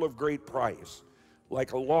pearl of great price,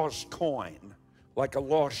 like a lost coin, like a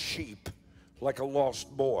lost sheep, like a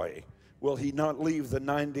lost boy? Will he not leave the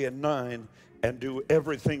 99 and do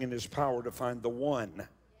everything in his power to find the one?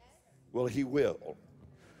 Well, he will.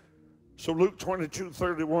 So Luke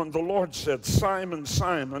 22:31, the Lord said, Simon,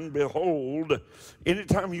 Simon, behold.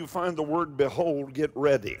 Anytime you find the word behold, get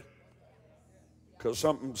ready. Because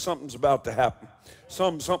something's about to happen.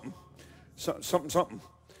 Something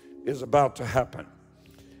is about to happen.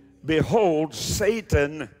 Behold,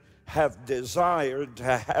 Satan hath desired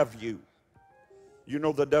to have you. You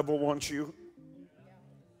know the devil wants you?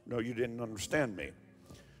 No, you didn't understand me.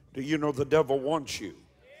 Do you know the devil wants you?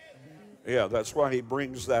 Yeah, that's why he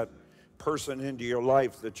brings that person into your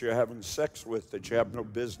life that you're having sex with that you have no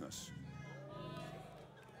business.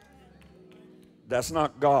 That's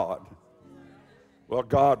not God. Well,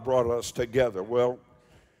 God brought us together. Well,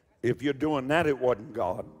 if you're doing that, it wasn't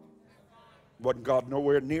God. Wasn't God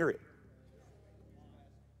nowhere near it.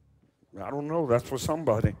 I don't know. That's for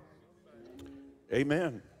somebody.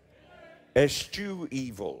 Amen. Eschew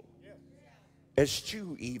evil.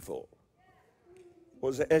 Eschew evil.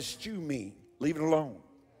 What does eschew mean? Leave it alone.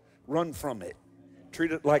 Run from it.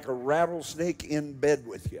 Treat it like a rattlesnake in bed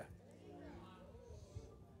with you.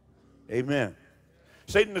 Amen.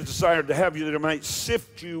 Satan has desired to have you that he might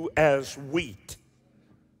sift you as wheat.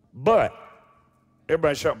 But,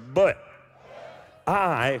 everybody shout, but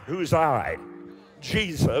I, who's I?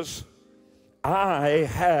 Jesus, I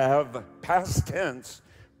have, past tense,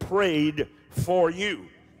 prayed for you.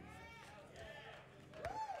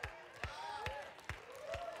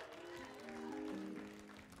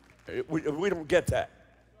 We don't get that.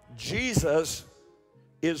 Jesus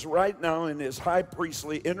is right now in his high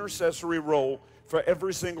priestly intercessory role for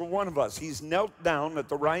every single one of us. He's knelt down at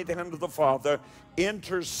the right hand of the Father,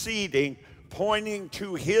 interceding, pointing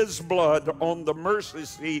to his blood on the mercy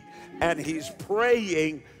seat, and he's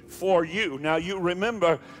praying for you. Now you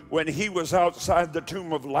remember when he was outside the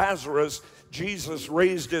tomb of Lazarus, Jesus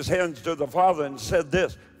raised his hands to the Father and said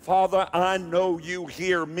this, Father, I know you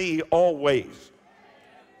hear me always.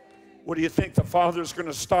 What do you think, the Father's going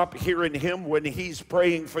to stop hearing him when he's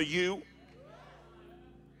praying for you?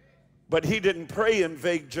 But he didn't pray in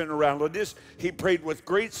vague generalities. He prayed with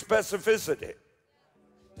great specificity.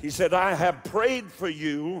 He said, I have prayed for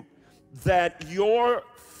you that your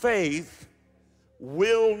faith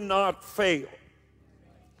will not fail.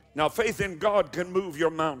 Now, faith in God can move your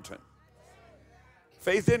mountain.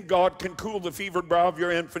 Faith in God can cool the fevered brow of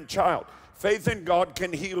your infant child. Faith in God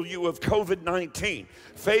can heal you of COVID-19.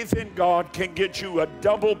 Faith in God can get you a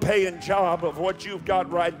double paying job of what you've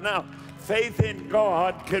got right now. Faith in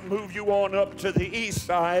God can move you on up to the east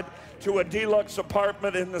side to a deluxe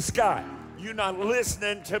apartment in the sky. You're not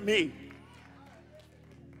listening to me.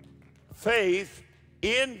 Faith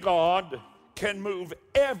in God can move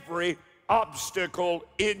every obstacle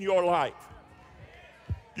in your life.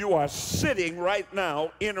 You are sitting right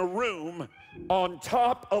now in a room on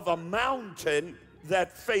top of a mountain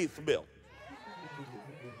that faith built.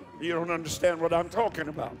 You don't understand what I'm talking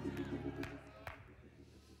about.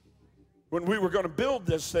 When we were going to build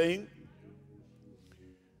this thing,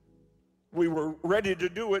 we were ready to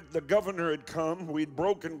do it. The governor had come. We'd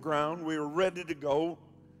broken ground. We were ready to go.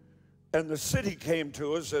 And the city came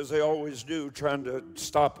to us, as they always do, trying to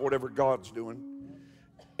stop whatever God's doing,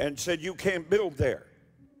 and said, you can't build there.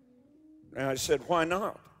 And I said, why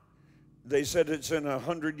not? They said it's in a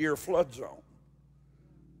 100-year flood zone.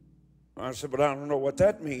 I said, but I don't know what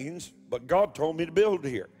that means, but God told me to build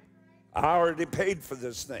here. I already paid for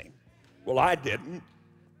this thing. Well, I didn't.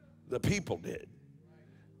 The people did.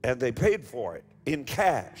 And they paid for it in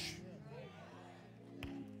cash.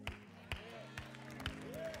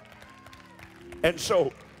 And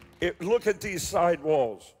so, look at these side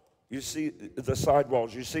walls. You see the side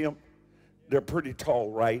walls, you see them? They're pretty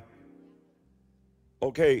tall, right?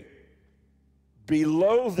 Okay,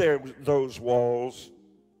 below those walls,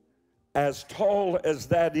 as tall as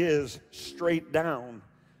that is straight down,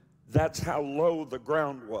 that's how low the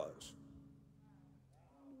ground was.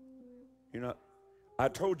 You know, I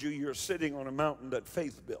told you you're sitting on a mountain that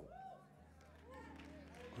faith built.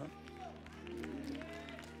 Huh?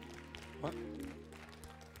 What?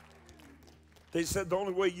 They said the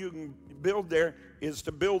only way you can build there is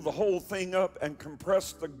to build the whole thing up and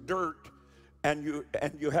compress the dirt, and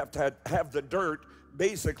you have to have the dirt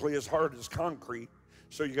basically as hard as concrete.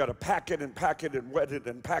 So you got to pack it and wet it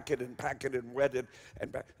and pack it and wet it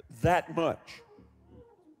and that much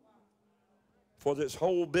for this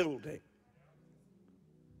whole building.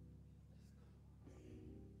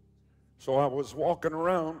 So I was walking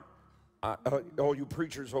around. All you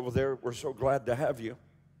preachers over there, we're so glad to have you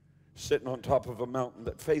sitting on top of a mountain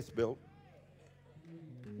that faith built.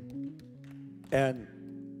 And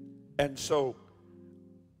so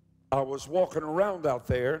I was walking around out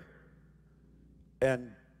there,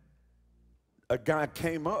 and a guy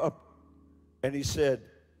came up, and he said,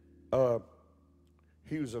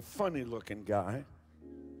 he was a funny-looking guy.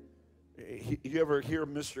 You ever hear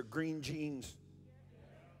Mr. Green Jeans?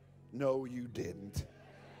 No, you didn't.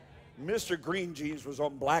 Mr. Green Jeans was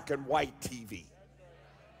on black and white TV.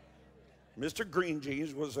 Mr. Green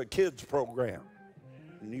Jeans was a kids program.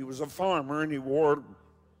 And he was a farmer, and he wore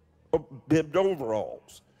bibbed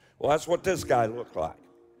overalls. Well, that's what this guy looked like.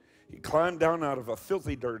 He climbed down out of a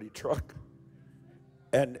filthy, dirty truck,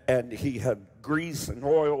 and he had grease and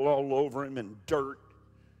oil all over him and dirt.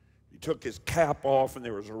 He took his cap off, and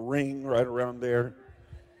there was a ring right around there.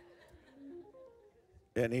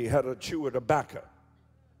 And he had a chew of tobacco.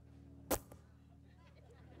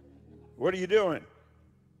 What are you doing?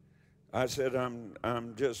 I said,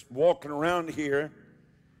 I'm just walking around here,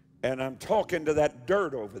 and I'm talking to that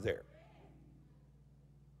dirt over there.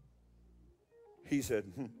 He said,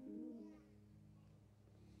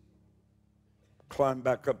 Climbed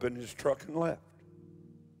back up in his truck and left.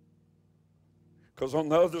 Because on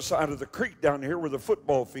the other side of the creek down here were the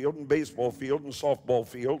football field and baseball field and softball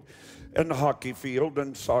field and the hockey field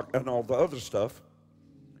and soccer and all the other stuff.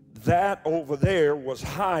 That over there was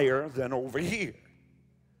higher than over here.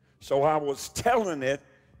 So I was telling it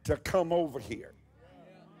to come over here.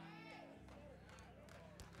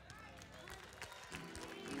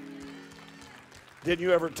 Didn't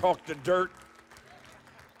you ever talk to dirt?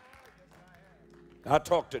 I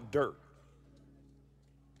talked to dirt.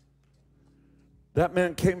 That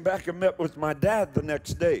man came back and met with my dad the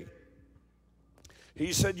next day.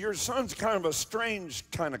 He said, your son's kind of a strange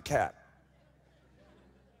kind of cat.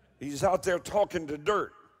 He's out there talking to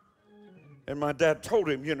dirt. And my dad told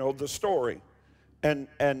him, you know, the story.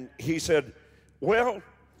 And he said, well,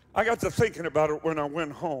 I got to thinking about it when I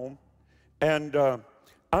went home. And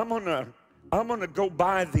I'm gonna go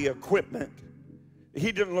buy the equipment.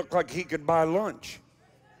 He didn't look like he could buy lunch.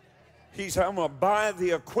 He said, I'm gonna buy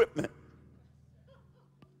the equipment.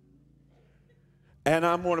 And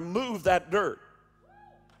I'm going to move that dirt.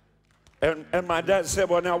 And my dad said,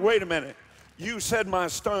 well, now, wait a minute. You said my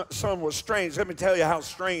son was strange. Let me tell you how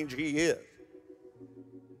strange he is.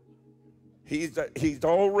 He's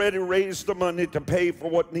already raised the money to pay for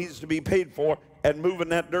what needs to be paid for, and moving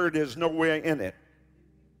that dirt is nowhere in it.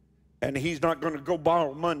 And he's not going to go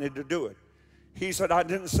borrow money to do it. He said, I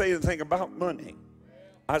didn't say anything about money.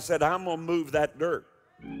 I said, I'm going to move that dirt.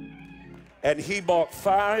 And he bought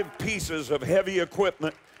 5 pieces of heavy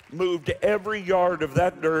equipment, moved every yard of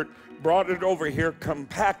that dirt, brought it over here,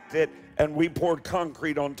 compacted it, and we poured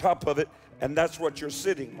concrete on top of it, and that's what you're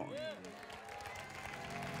sitting on.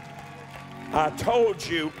 I told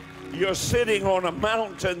you, you're sitting on a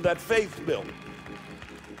mountain that faith built.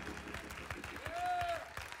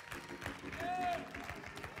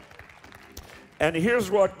 And here's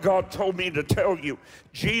what God told me to tell you.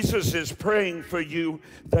 Jesus is praying for you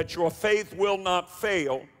that your faith will not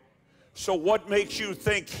fail. So what makes you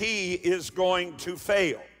think he is going to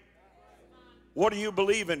fail? What are you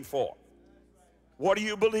believing for? What are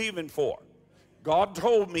you believing for? God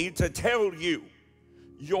told me to tell you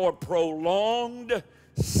your prolonged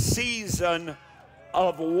season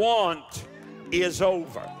of want is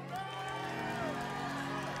over.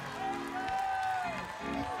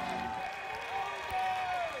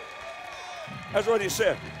 That's what he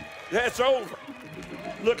said. That's over.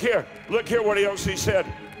 Look here what else he said,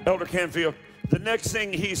 Elder Canfield. The next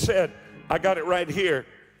thing he said, I got it right here.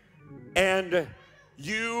 And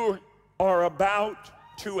you are about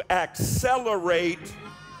to accelerate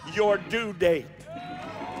your due date.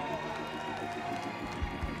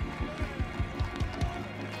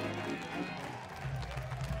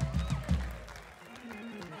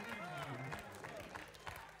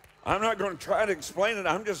 I'm not going to try to explain it.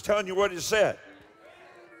 I'm just telling you what he said.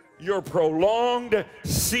 Your prolonged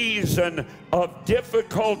season of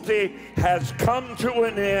difficulty has come to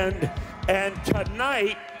an end, and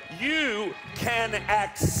tonight you can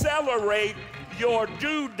accelerate your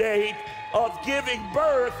due date of giving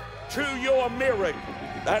birth to your miracle.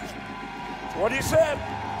 That's what he said.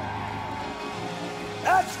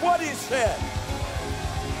 That's what he said.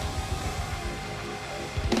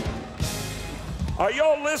 Are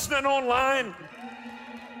y'all listening online?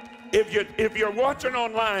 If you're watching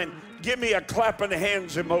online, give me a clapping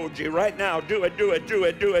hands emoji right now. Do it, do it, do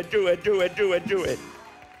it, do it, do it, do it, do it, do it.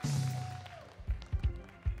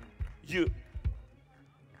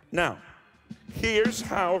 Now, here's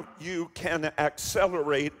how you can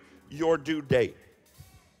accelerate your due date.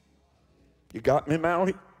 You got me,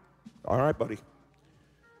 Maui? All right, buddy.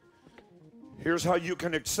 Here's how you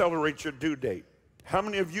can accelerate your due date. How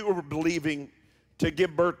many of you are believing to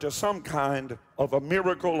give birth to some kind of a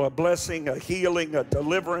miracle, a blessing, a healing, a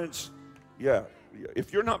deliverance? Yeah.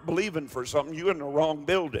 If you're not believing for something, you're in the wrong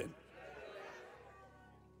building.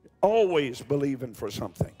 Always believing for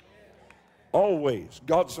something. Always.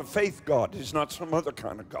 God's a faith God. He's not some other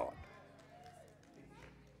kind of God.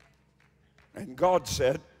 And God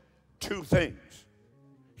said two things.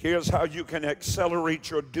 Here's how you can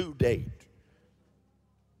accelerate your due date.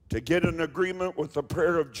 To get an agreement with the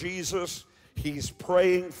prayer of Jesus, He's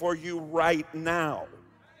praying for you right now.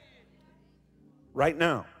 Right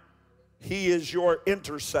now. He is your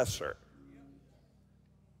intercessor.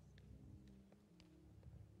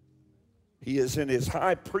 He is in His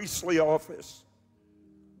high priestly office,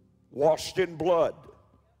 washed in blood,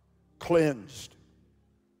 cleansed.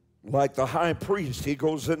 Like the high priest, He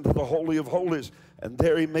goes into the Holy of Holies, and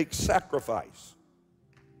there He makes sacrifice.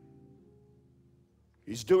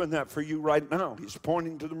 He's doing that for you right now. He's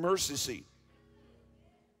pointing to the mercy seat.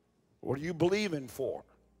 What are you believing for?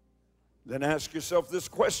 Then ask yourself this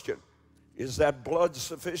question. Is that blood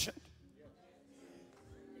sufficient?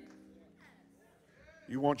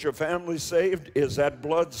 You want your family saved? Is that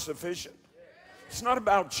blood sufficient? It's not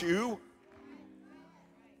about you.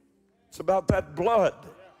 It's about that blood.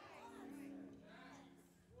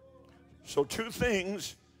 So two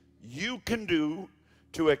things you can do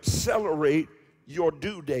to accelerate your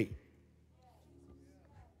due date.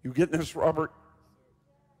 You getting this, Robert?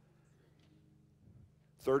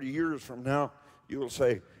 30 years from now, you'll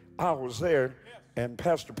say, I was there, and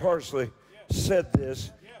Pastor Parsley said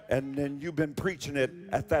this, and then you've been preaching it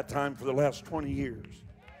at that time for the last 20 years.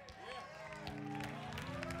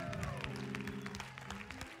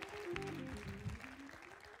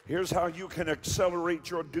 Here's how you can accelerate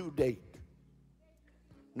your due date.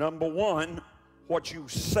 Number one, what you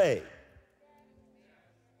say.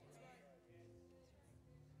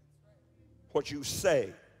 What you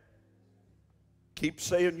say. Keep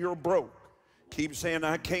saying you're broke. Keep saying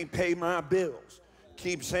I can't pay my bills.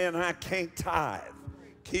 Keep saying I can't tithe.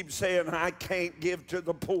 Keep saying I can't give to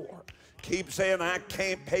the poor. Keep saying I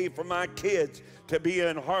can't pay for my kids to be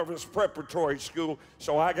in Harvest Preparatory School,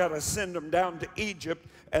 so I got to send them down to Egypt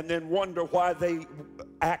and then wonder why they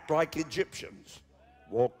act like Egyptians.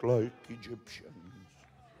 Walk like Egyptians.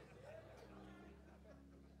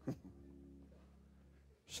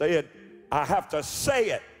 Say it. I have to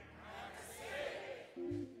say it.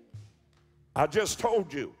 I just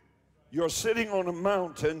told you, you're sitting on a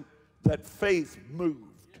mountain that faith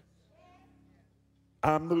moved.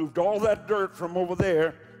 I moved all that dirt from over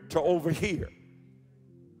there to over here.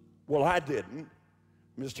 Well, I didn't.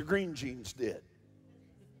 Mr. Green Jeans did.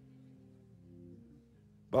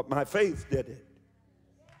 But my faith did it.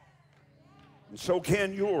 And so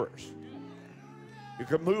can yours. You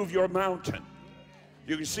can move your mountain.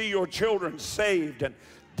 You can see your children saved and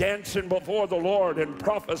dancing before the Lord and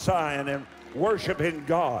prophesying and worshiping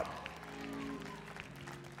God.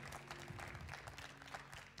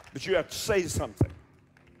 But you have to say something.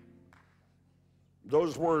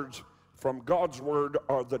 Those words from God's word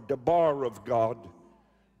are the debar of God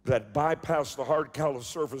that bypass the hard, callous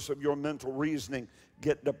surface of your mental reasoning,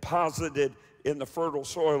 get deposited in the fertile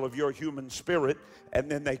soil of your human spirit, and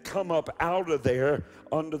then they come up out of there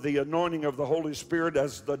under the anointing of the Holy Spirit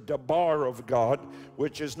as the debar of God,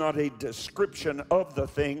 which is not a description of the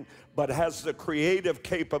thing, but has the creative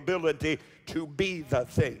capability to be the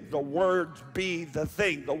thing. The words be the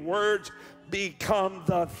thing. The words become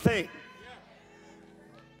the thing.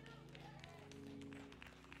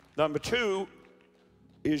 Number two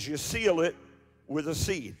is you seal it with a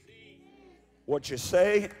seed. What you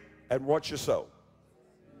say and what you sow.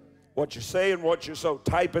 What you say and what you sow.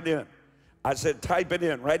 Type it in. I said type it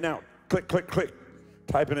in right now. Click, click, click.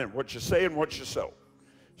 Type it in. What you say and what you sow.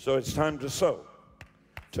 So it's time to sow.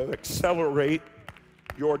 To accelerate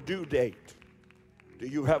your due date. Do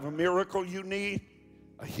you have a miracle you need?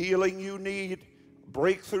 A healing you need? A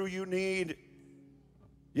breakthrough you need?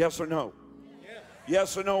 Yes or no?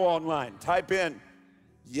 Yes or no online. Type in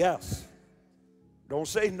yes. Don't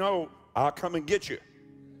say no. I'll come and get you.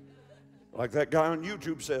 Like that guy on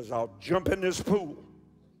YouTube says, I'll jump in this pool.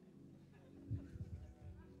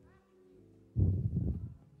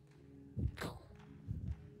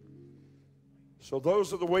 So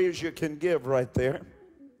those are the ways you can give right there.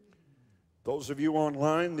 Those of you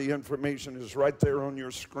online, the information is right there on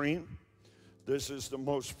your screen. This is the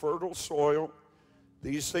most fertile soil.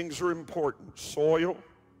 These things are important. Soil,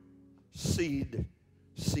 seed,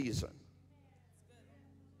 season.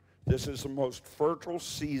 This is the most fertile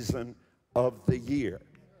season of the year.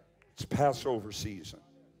 It's Passover season.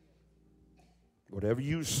 Whatever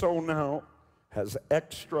you sow now has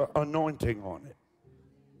extra anointing on it.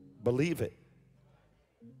 Believe it.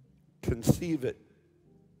 Conceive it.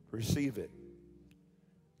 Receive it.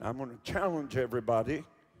 Now, I'm going to challenge everybody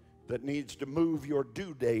that needs to move your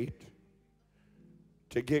due date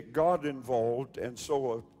to get God involved and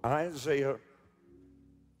sow Isaiah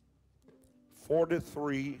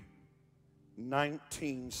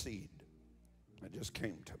 43:19 seed. It just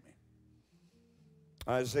came to me.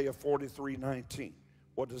 Isaiah 43:19.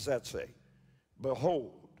 What does that say?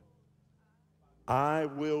 Behold, I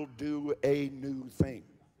will do a new thing.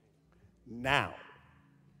 Now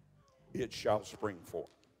it shall spring forth.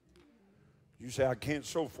 You say, I can't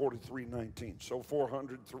sow 43:19. Sow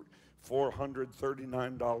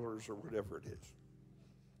 $439 or whatever it is.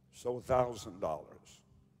 Sow $1,000.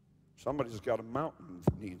 Somebody's got a mountain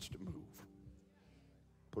that needs to move.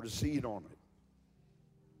 Put a seed on it.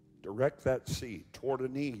 Direct that seed toward a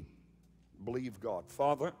need. Believe God.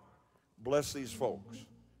 Father, bless these folks.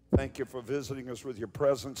 Thank you for visiting us with your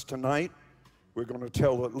presence tonight. We're going to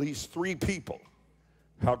tell at least 3 people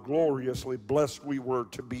how gloriously blessed we were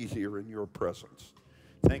to be here in your presence.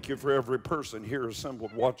 Thank you for every person here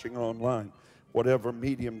assembled watching online, whatever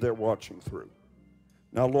medium they're watching through.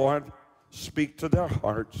 Now, Lord, speak to their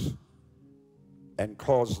hearts and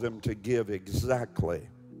cause them to give exactly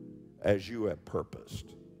as you have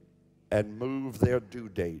purposed. And move their due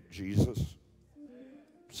date, Jesus.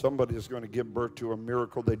 Somebody is going to give birth to a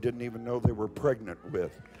miracle they didn't even know they were pregnant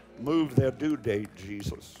with. Move their due date,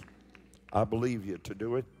 Jesus. I believe you to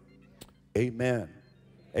do it. Amen.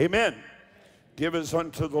 Amen. Give as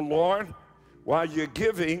unto the Lord. While you're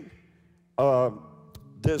giving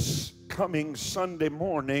this coming Sunday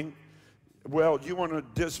morning, well, you want to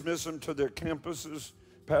dismiss them to their campuses?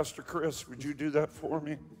 Pastor Chris, would you do that for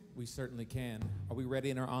me? We certainly can. Are we ready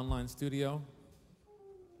in our online studio?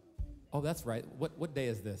 Oh, that's right. What day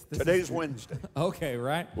is this? Today's Wednesday. Okay,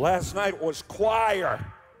 right. Last night was choir.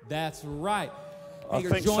 That's right. I Hey,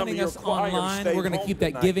 you're think some joining of your us choir online. stayed We're going to home keep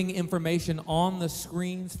that tonight. giving information on the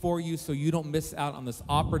screens for you so you don't miss out on this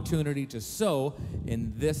opportunity to sow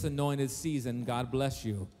in this anointed season. God bless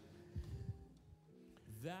you.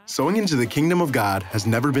 Sowing into the kingdom of God has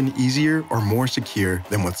never been easier or more secure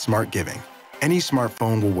than with Smart Giving. Any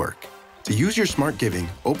smartphone will work. To use your Smart Giving,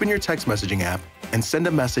 open your text messaging app and send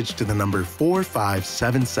a message to the number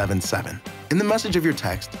 45777. In the message of your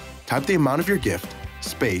text, type the amount of your gift,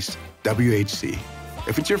 space, WHC.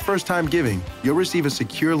 If it's your first time giving, you'll receive a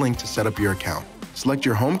secure link to set up your account. Select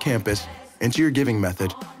your home campus, enter your giving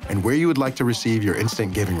method, and where you would like to receive your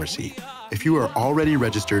instant giving receipt. If you are already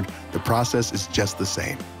registered, the process is just the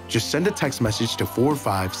same. Just send a text message to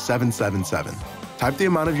 45777. Type the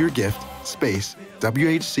amount of your gift, space,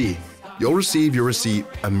 WHC. You'll receive your receipt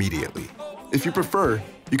immediately. If you prefer,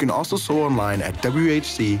 you can also sow online at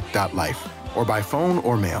WHC.life or by phone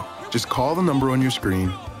or mail. Just call the number on your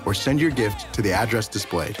screen or send your gift to the address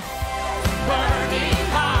displayed.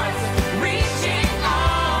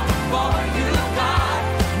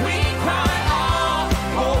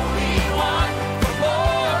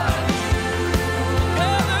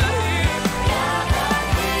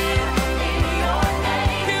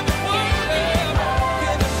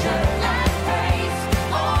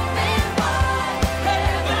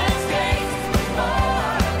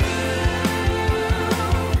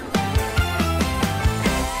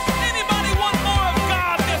 Anybody want more of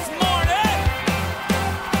God this morning?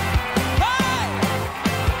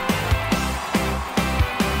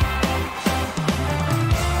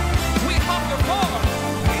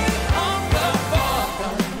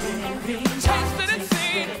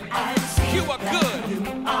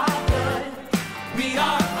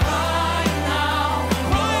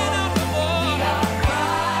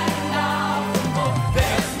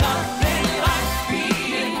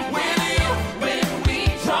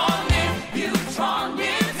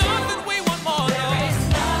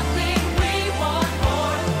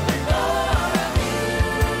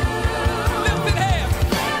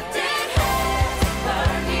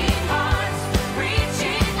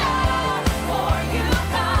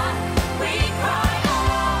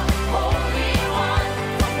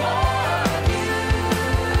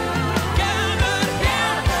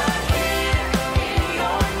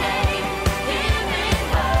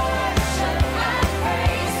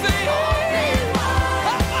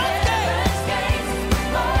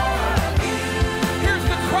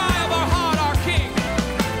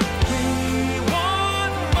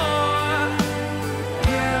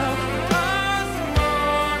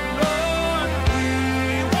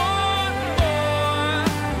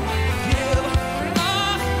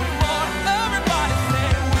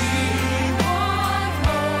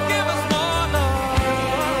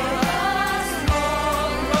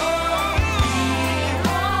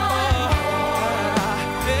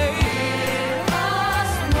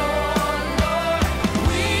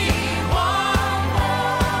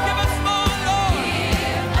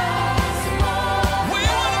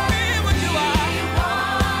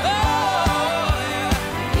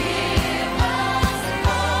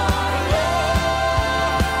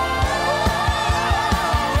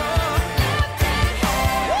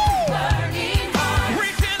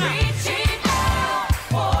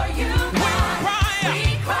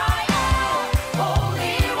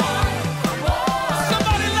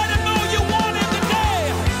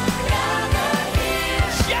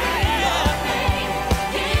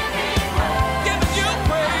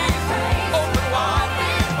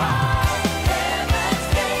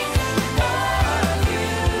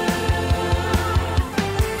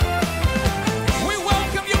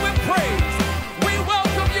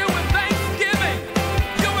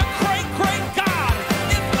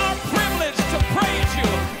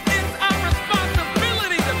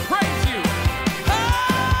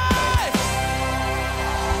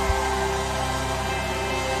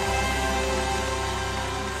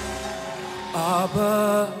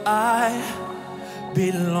 Abba, I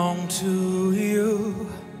belong to you.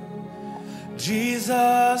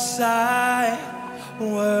 Jesus, I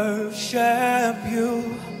worship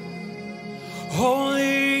you.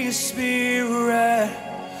 Holy Spirit,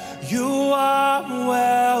 you are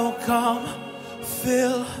welcome.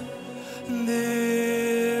 Fill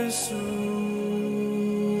this room.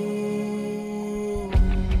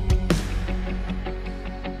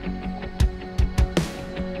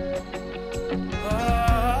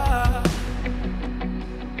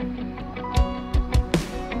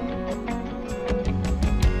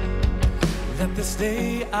 That this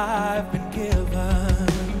day I've been given,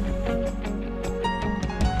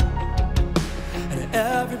 and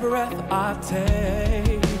every breath I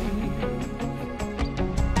take,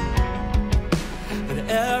 that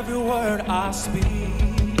every word I speak,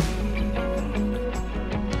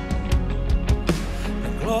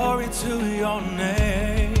 and glory to your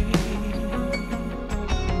name.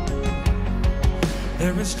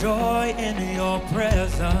 There is joy in your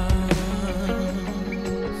presence,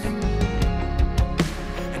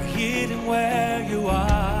 hidden where you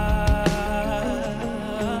are.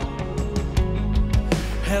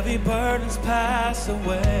 Heavy burdens pass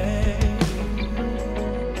away,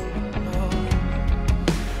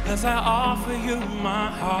 as I offer you my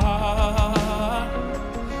heart.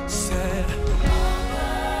 Said,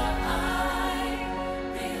 I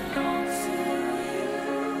belong to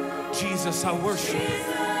you. Jesus, I worship you.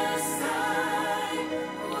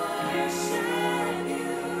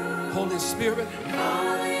 Holy Spirit,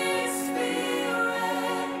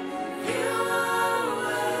 you are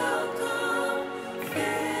welcome.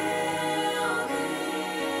 Fill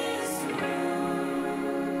this room.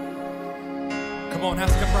 come on,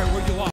 ask him right where you are.